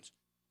applications.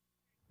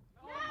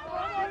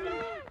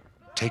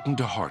 Taking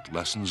to heart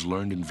lessons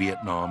learned in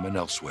Vietnam and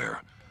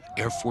elsewhere,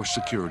 Air Force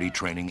security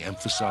training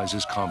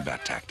emphasizes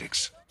combat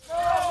tactics.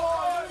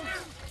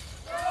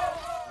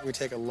 We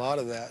take a lot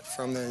of that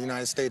from the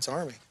United States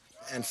Army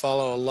and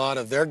follow a lot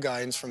of their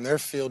guidance from their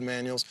field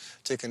manuals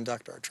to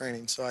conduct our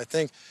training. So I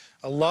think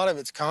a lot of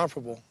it's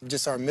comparable,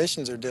 just our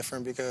missions are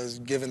different because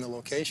given the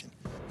location.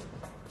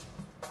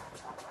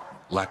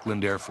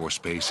 Lackland Air Force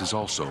Base is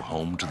also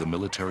home to the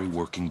Military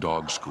Working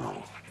Dog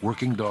School.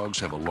 Working dogs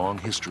have a long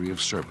history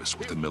of service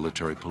with the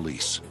military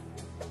police.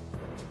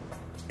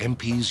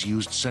 MPs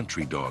used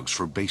sentry dogs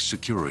for base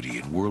security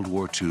in World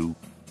War II,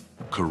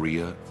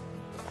 Korea,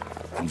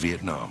 and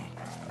Vietnam.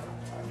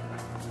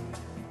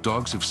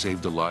 Dogs have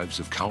saved the lives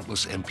of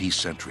countless MP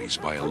sentries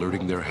by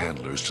alerting their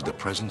handlers to the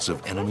presence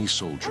of enemy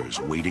soldiers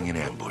waiting in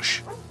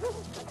ambush.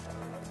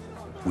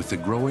 With the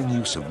growing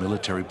use of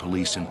military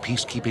police in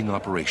peacekeeping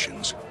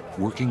operations,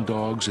 working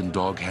dogs and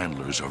dog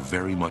handlers are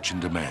very much in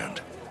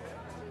demand.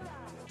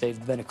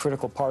 They've been a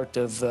critical part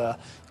of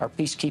our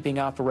peacekeeping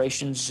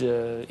operations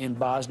in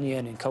Bosnia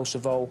and in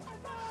Kosovo.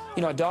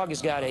 You know, a dog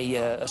has got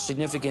a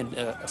significant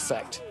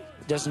effect.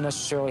 It doesn't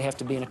necessarily have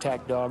to be an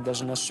attack dog,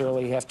 doesn't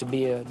necessarily have to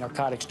be a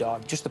narcotics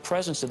dog. Just the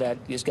presence of that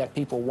has got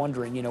people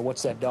wondering, you know,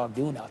 what's that dog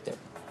doing out there?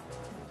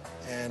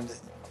 And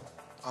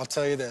I'll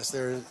tell you this,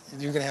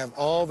 you can have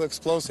all the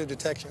explosive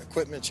detection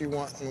equipment you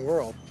want in the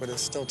world, but it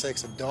still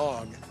takes a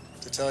dog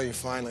to tell you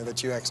finally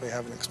that you actually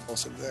have an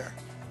explosive there.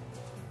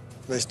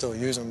 They still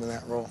use them in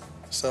that role.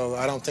 So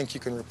I don't think you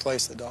can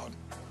replace the dog.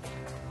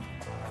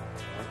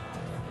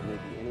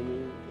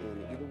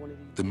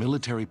 The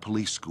military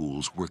police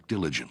schools work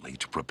diligently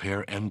to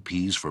prepare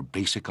MPs for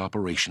basic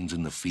operations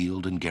in the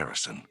field and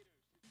garrison.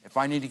 If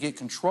I need to get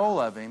control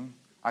of him,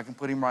 I can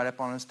put him right up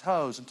on his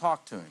toes and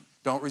talk to him.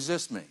 Don't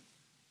resist me.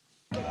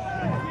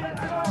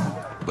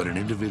 But an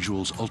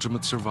individual's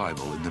ultimate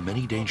survival in the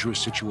many dangerous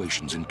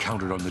situations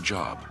encountered on the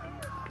job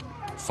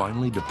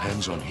finally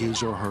depends on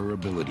his or her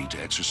ability to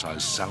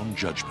exercise sound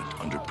judgment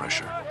under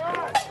pressure.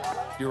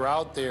 You're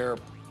out there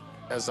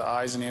as the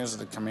eyes and ears of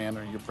the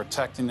commander. You're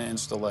protecting the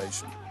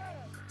installation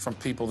from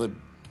people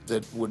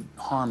that would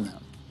harm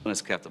them.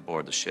 It's kept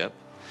aboard the ship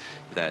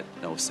that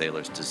no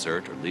sailors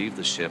desert or leave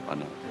the ship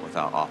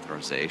without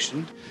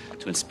authorization,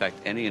 to inspect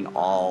any and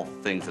all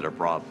things that are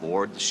brought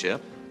aboard the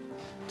ship,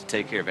 to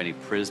take care of any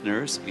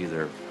prisoners,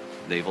 either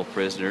naval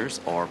prisoners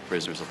or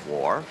prisoners of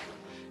war,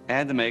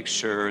 and to make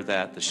sure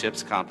that the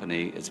ship's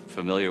company is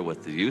familiar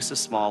with the use of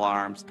small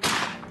arms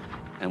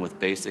and with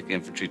basic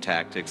infantry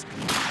tactics.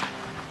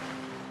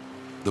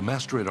 The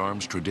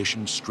Master-at-Arms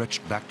tradition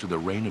stretched back to the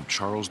reign of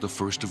Charles I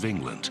of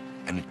England,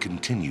 and it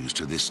continues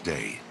to this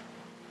day.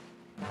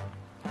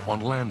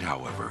 On land,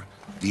 however,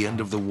 the end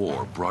of the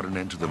war brought an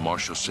end to the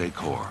Marechaussee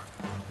Corps.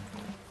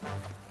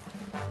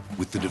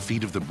 With the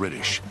defeat of the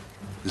British,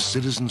 the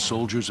citizen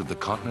soldiers of the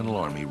Continental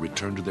Army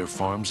returned to their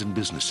farms and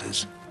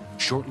businesses.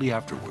 Shortly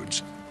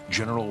afterwards,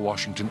 General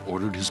Washington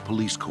ordered his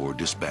police corps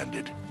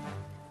disbanded.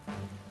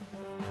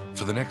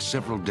 For the next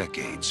several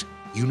decades,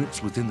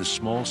 units within the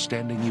small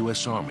standing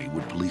U.S. Army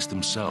would police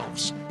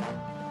themselves.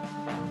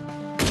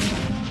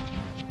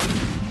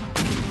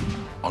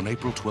 On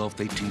April 12,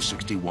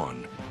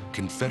 1861,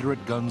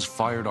 Confederate guns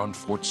fired on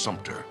Fort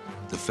Sumter,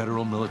 the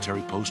federal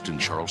military post in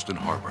Charleston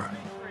Harbor.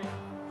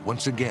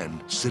 Once again,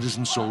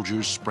 citizen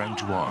soldiers sprang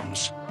to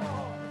arms.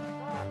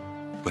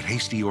 But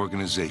hasty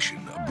organization,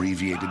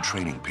 abbreviated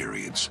training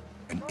periods,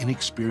 and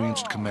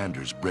inexperienced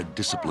commanders bred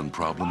discipline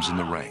problems in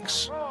the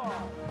ranks.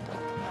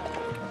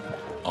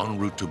 En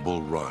route to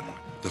Bull Run,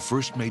 the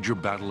first major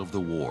battle of the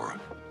war,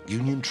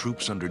 Union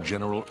troops under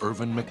General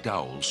Irvin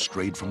McDowell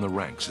strayed from the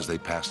ranks as they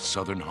passed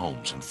southern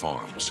homes and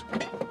farms.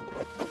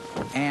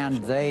 And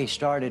they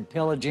started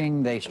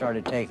pillaging, they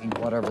started taking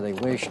whatever they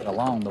wished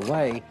along the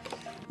way.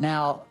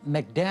 Now,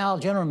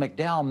 General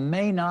McDowell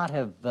may not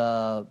have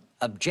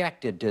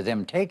objected to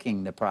them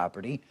taking the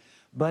property,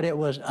 but it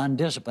was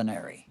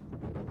undisciplinary.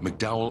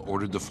 McDowell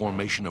ordered the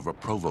formation of a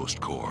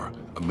provost corps,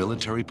 a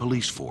military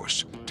police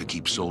force, to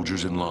keep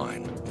soldiers in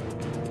line.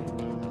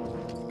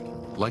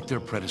 Like their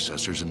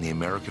predecessors in the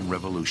American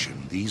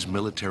Revolution, these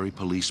military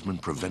policemen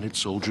prevented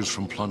soldiers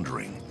from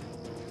plundering,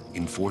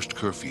 enforced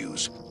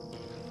curfews,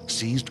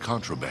 seized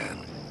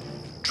contraband,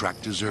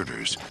 tracked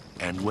deserters,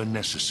 and when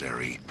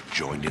necessary,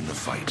 joined in the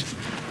fight.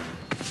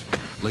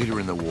 Later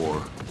in the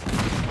war,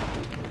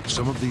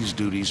 some of these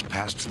duties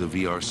passed to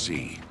the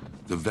VRC,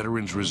 the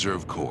Veterans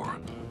Reserve Corps,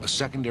 a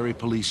secondary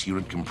police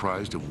unit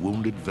comprised of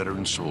wounded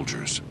veteran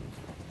soldiers.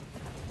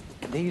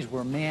 These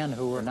were men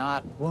who were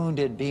not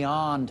wounded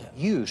beyond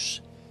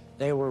use.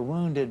 They were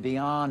wounded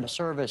beyond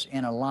service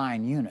in a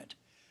line unit.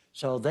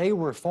 So they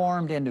were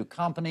formed into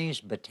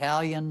companies,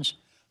 battalions,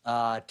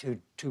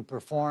 to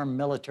perform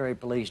military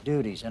police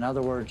duties. In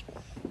other words,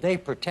 they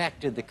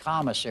protected the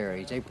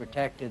commissaries, they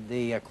protected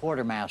the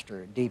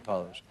quartermaster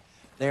depots.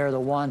 They're the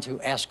ones who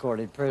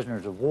escorted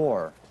prisoners of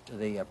war to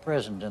the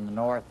prisons in the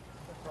north.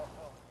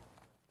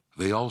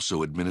 They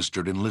also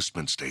administered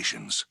enlistment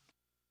stations.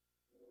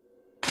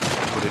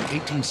 But in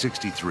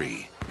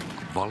 1863,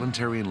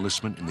 voluntary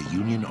enlistment in the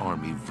Union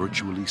Army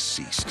virtually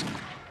ceased.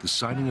 The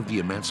signing of the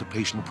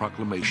Emancipation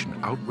Proclamation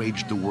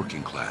outraged the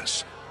working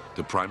class,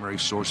 the primary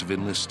source of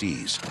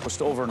enlistees.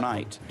 Just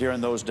overnight,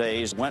 during those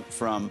days, went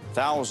from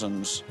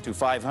thousands to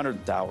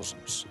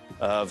 500,000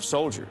 of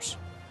soldiers.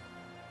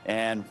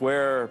 And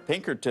where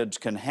Pinkertons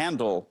can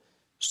handle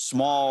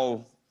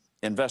small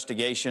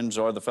investigations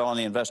or the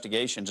felony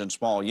investigations in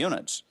small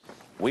units,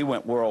 we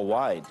went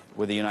worldwide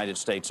with the United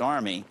States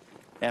Army.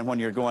 And when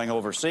you're going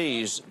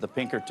overseas, the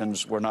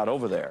Pinkertons were not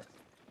over there.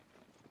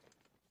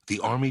 The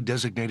Army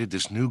designated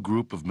this new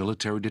group of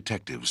military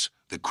detectives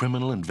the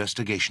Criminal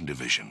Investigation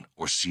Division,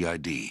 or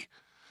CID.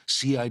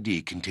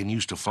 CID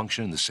continues to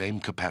function in the same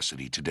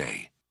capacity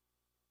today.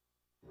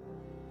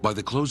 By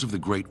the close of the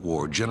Great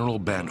War, General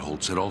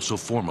Bandholtz had also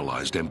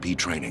formalized MP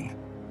training.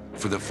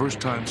 For the first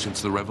time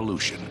since the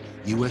Revolution,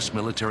 U.S.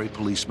 military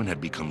policemen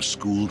had become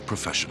schooled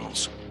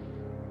professionals.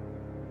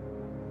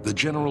 The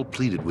general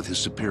pleaded with his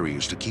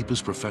superiors to keep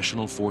his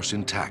professional force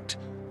intact,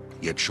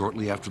 yet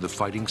shortly after the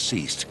fighting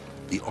ceased,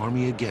 the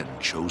Army again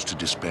chose to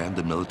disband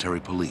the military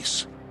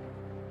police.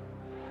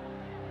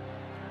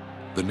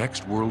 The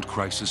next world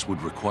crisis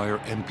would require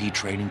MP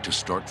training to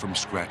start from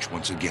scratch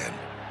once again,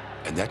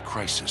 and that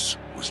crisis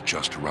was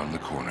just around the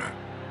corner.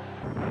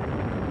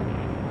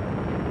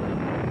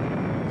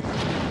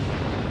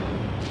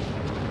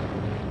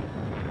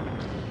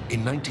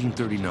 In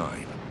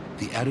 1939,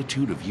 the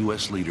attitude of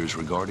U.S. leaders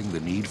regarding the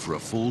need for a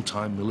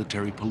full-time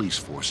military police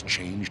force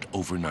changed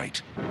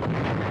overnight.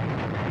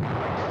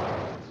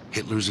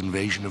 Hitler's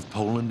invasion of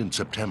Poland in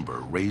September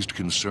raised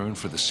concern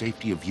for the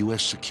safety of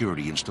U.S.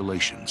 security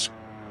installations.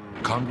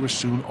 Congress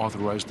soon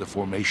authorized the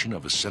formation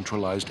of a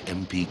centralized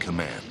MP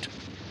command.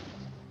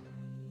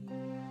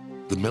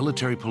 The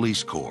Military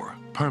Police Corps,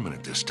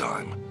 permanent this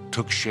time,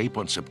 took shape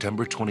on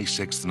September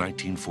 26,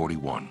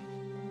 1941.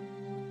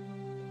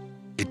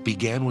 It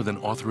began with an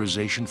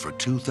authorization for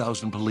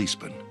 2,000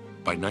 policemen.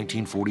 By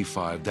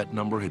 1945, that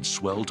number had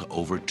swelled to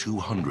over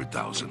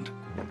 200,000.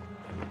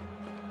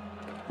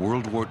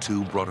 World War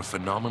II brought a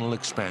phenomenal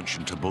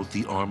expansion to both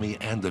the Army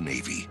and the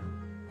Navy.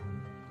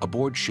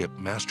 Aboard ship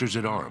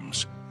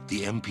Masters-at-Arms,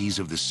 the MPs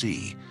of the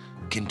sea,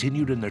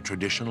 continued in their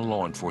traditional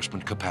law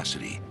enforcement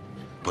capacity.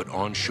 But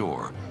on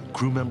shore,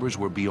 crew members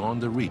were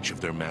beyond the reach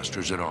of their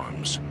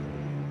Masters-at-Arms.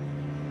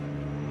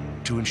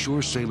 To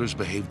ensure sailors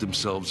behaved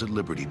themselves at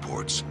Liberty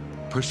ports,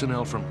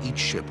 personnel from each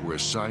ship were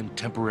assigned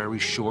temporary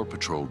shore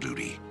patrol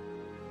duty.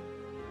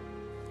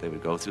 They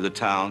would go through the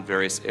town,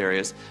 various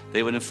areas.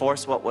 They would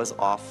enforce what was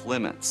off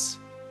limits.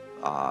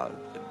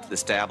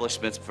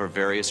 Establishments, for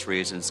various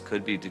reasons,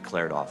 could be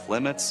declared off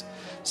limits.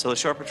 So the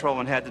shore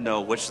patrolman had to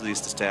know which of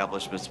these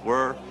establishments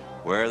were,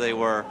 where they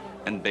were,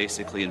 and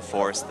basically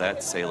enforce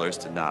that sailors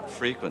did not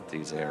frequent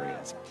these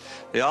areas.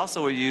 They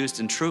also were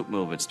used in troop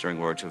movements during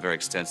World War II very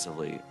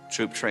extensively.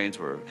 Troop trains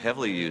were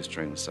heavily used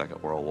during the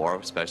Second World War,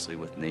 especially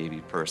with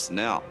Navy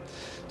personnel.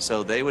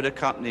 So they would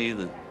accompany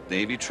the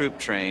Navy troop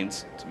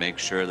trains to make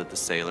sure that the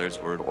sailors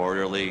were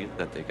orderly,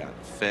 that they got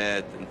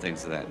fed, and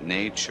things of that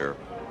nature.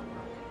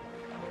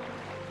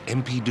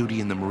 MP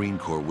duty in the Marine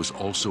Corps was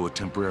also a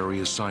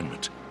temporary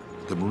assignment.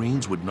 The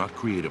Marines would not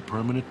create a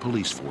permanent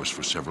police force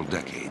for several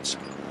decades.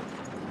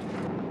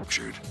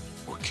 Captured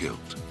or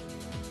killed.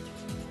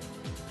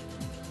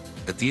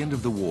 At the end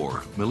of the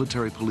war,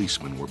 military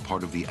policemen were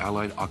part of the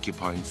Allied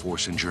occupying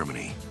force in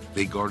Germany.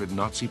 They guarded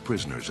Nazi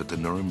prisoners at the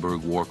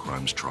Nuremberg war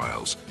crimes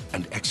trials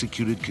and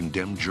executed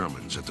condemned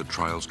Germans at the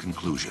trial's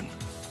conclusion.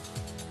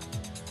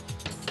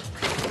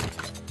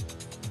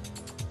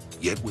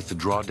 Yet with the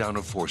drawdown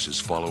of forces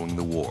following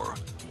the war,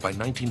 by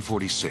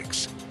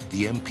 1946,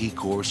 the MP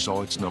Corps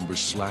saw its numbers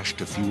slashed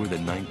to fewer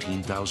than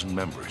 19,000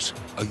 members.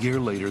 A year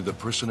later, the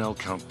personnel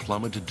count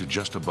plummeted to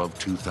just above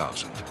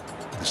 2,000,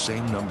 the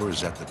same number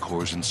as at the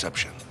Corps'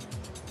 inception.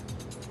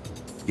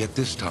 Yet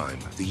this time,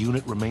 the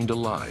unit remained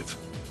alive,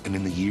 and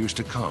in the years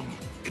to come,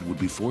 it would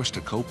be forced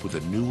to cope with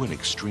a new and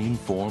extreme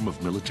form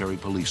of military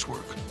police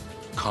work: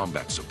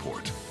 combat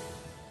support.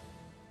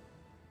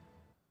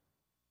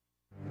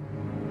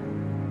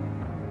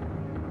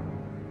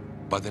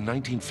 By the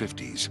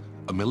 1950s,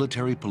 a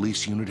military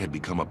police unit had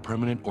become a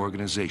permanent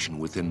organization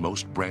within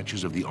most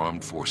branches of the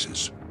armed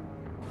forces.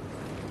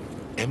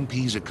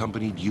 MPs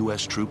accompanied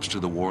U.S. troops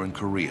to the war in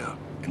Korea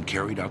and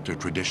carried out their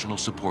traditional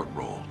support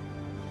role.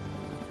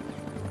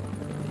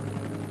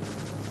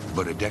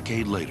 But a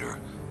decade later,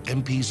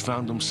 MPs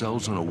found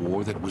themselves in a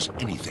war that was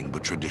anything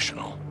but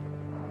traditional.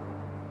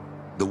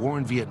 The war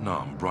in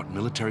Vietnam brought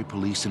military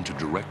police into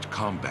direct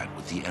combat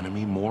with the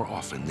enemy more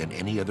often than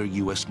any other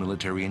U.S.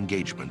 military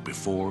engagement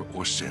before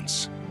or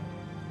since.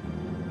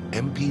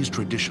 MPs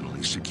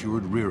traditionally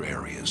secured rear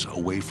areas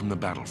away from the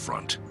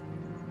battlefront.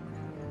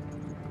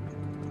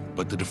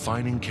 But the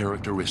defining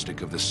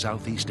characteristic of the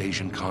Southeast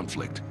Asian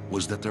conflict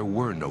was that there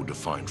were no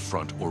defined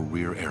front or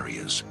rear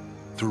areas.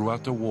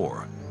 Throughout the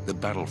war, the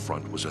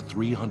battlefront was a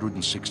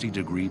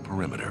 360-degree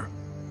perimeter.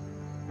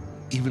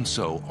 Even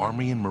so,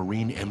 Army and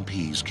Marine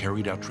MPs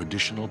carried out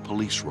traditional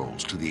police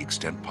roles to the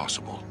extent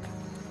possible.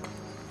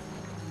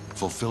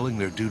 Fulfilling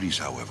their duties,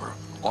 however,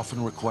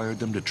 often required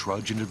them to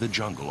trudge into the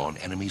jungle on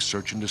enemy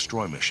search and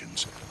destroy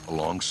missions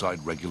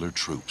alongside regular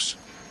troops.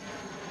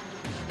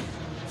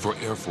 For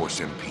Air Force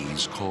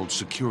MPs called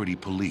security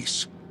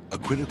police, a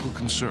critical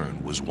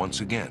concern was once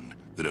again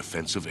the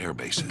defense of air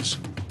bases.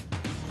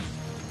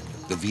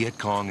 The Viet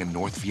Cong and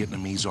North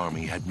Vietnamese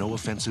Army had no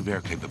offensive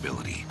air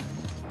capability.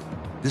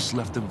 This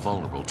left them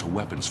vulnerable to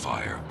weapons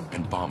fire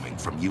and bombing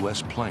from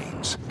U.S.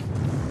 planes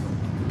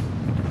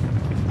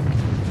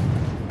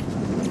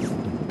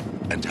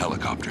and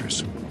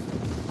helicopters.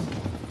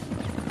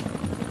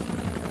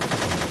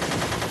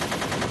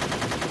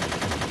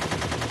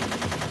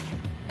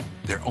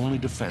 Their only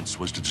defense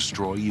was to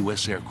destroy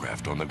U.S.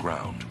 aircraft on the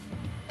ground.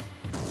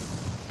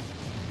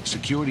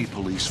 Security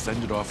police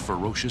fended off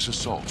ferocious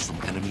assaults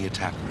from enemy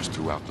attackers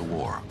throughout the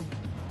war.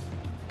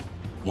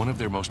 One of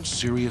their most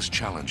serious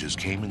challenges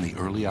came in the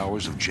early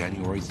hours of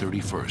January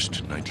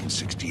 31st,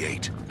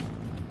 1968.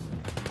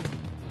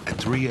 At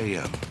 3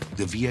 a.m.,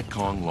 the Viet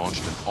Cong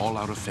launched an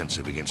all-out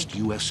offensive against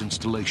U.S.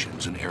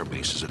 installations and air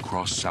bases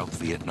across South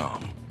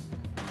Vietnam.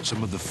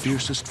 Some of the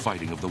fiercest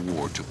fighting of the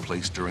war took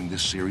place during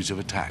this series of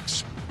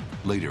attacks,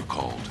 later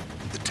called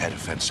the Tet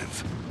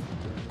Offensive.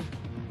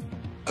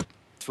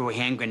 Threw a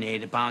hand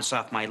grenade, it bounced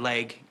off my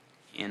leg,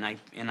 and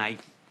I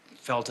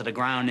fell to the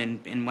ground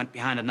and went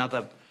behind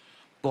another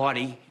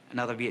body,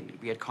 another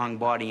Viet Cong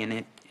body, and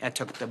it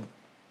took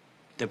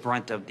the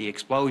brunt of the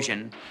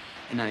explosion,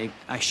 and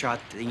I shot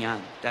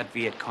that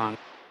Viet Cong.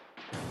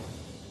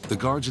 The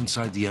guards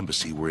inside the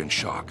embassy were in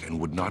shock and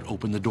would not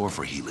open the door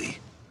for Healy,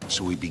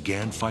 so he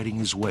began fighting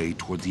his way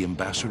toward the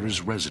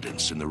ambassador's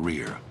residence in the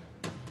rear.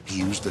 He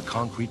used the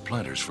concrete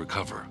planters for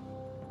cover.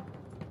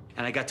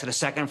 And I got to the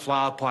second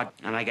flower pot,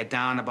 and I got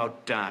down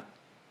about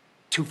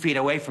 2 feet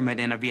away from it,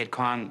 and a Viet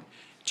Cong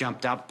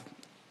jumped up,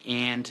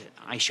 and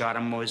I shot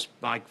him. It was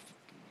like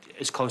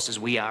as close as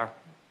we are.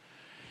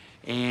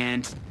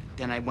 And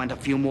then I went a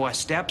few more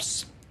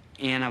steps,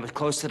 and I was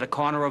close to the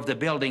corner of the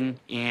building,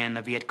 and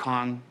the Viet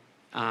Cong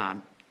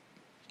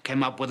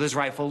came up with his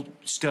rifle,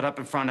 stood up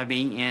in front of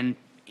me,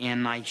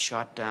 and I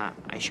shot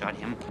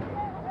him.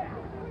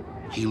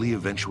 Healy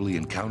eventually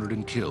encountered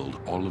and killed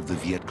all of the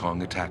Viet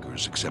Cong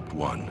attackers except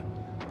one.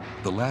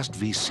 The last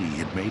VC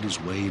had made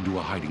his way into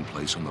a hiding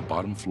place on the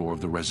bottom floor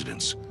of the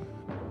residence.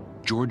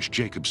 George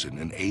Jacobson,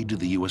 an aide to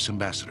the U.S.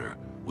 ambassador,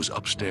 was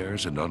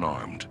upstairs and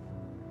unarmed.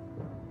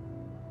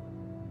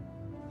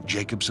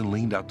 Jacobson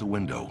leaned out the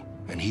window,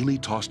 and Healy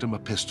tossed him a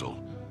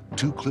pistol,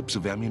 2 clips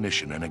of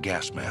ammunition, and a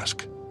gas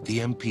mask. The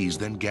MPs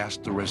then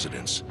gassed the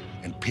residence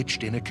and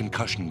pitched in a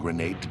concussion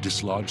grenade to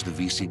dislodge the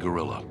VC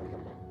guerrilla.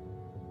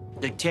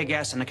 The tear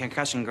gas and the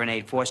concussion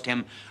grenade forced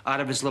him out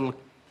of his little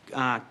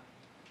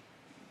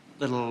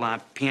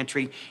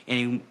pantry, and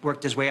he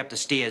worked his way up the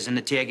stairs in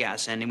the tear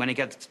gas. And when he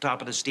got to the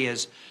top of the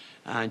stairs,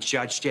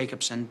 Judge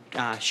Jacobson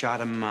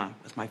shot him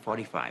with my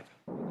 .45.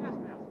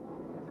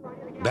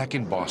 Back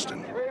in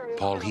Boston,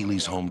 Paul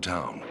Healy's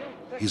hometown,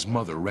 his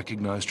mother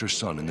recognized her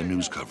son in the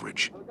news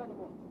coverage.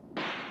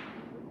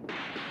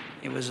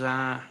 It was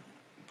about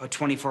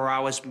 24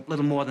 hours, a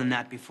little more than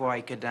that, before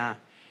I could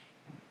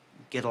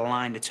get a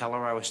line to tell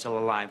her I was still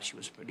alive. She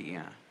was pretty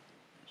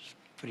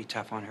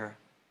tough on her.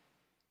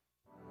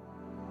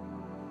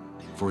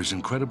 For his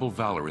incredible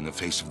valor in the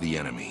face of the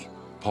enemy,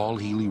 Paul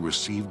Healy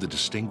received the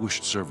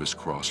Distinguished Service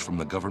Cross from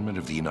the government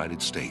of the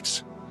United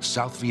States.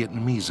 South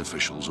Vietnamese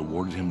officials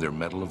awarded him their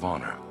Medal of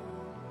Honor.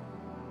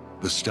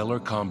 The stellar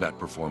combat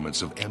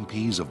performance of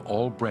MPs of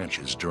all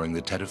branches during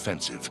the Tet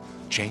Offensive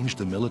changed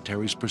the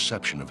military's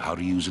perception of how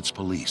to use its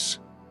police.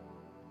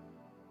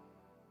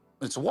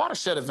 It's a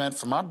watershed event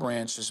for my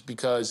branches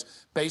because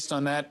based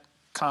on that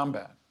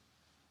combat,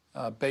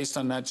 based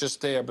on not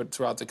just there but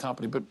throughout the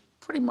company, but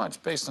pretty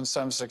much based on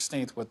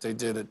 7/16, what they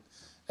did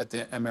at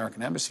the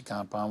American Embassy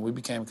compound, we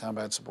became a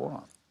combat support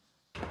arm.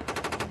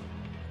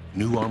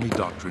 New Army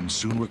doctrine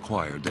soon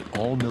required that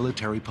all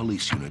military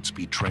police units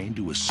be trained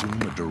to assume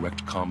a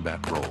direct combat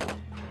role.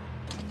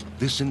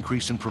 This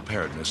increase in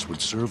preparedness would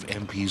serve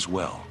MPs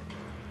well,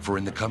 for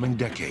in the coming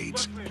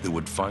decades, they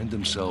would find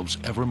themselves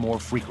ever more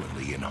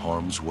frequently in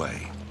harm's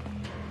way.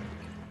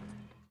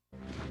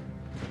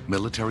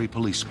 Military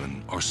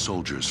policemen are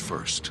soldiers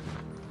first.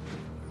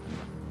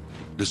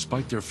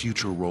 Despite their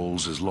future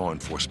roles as law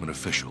enforcement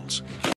officials,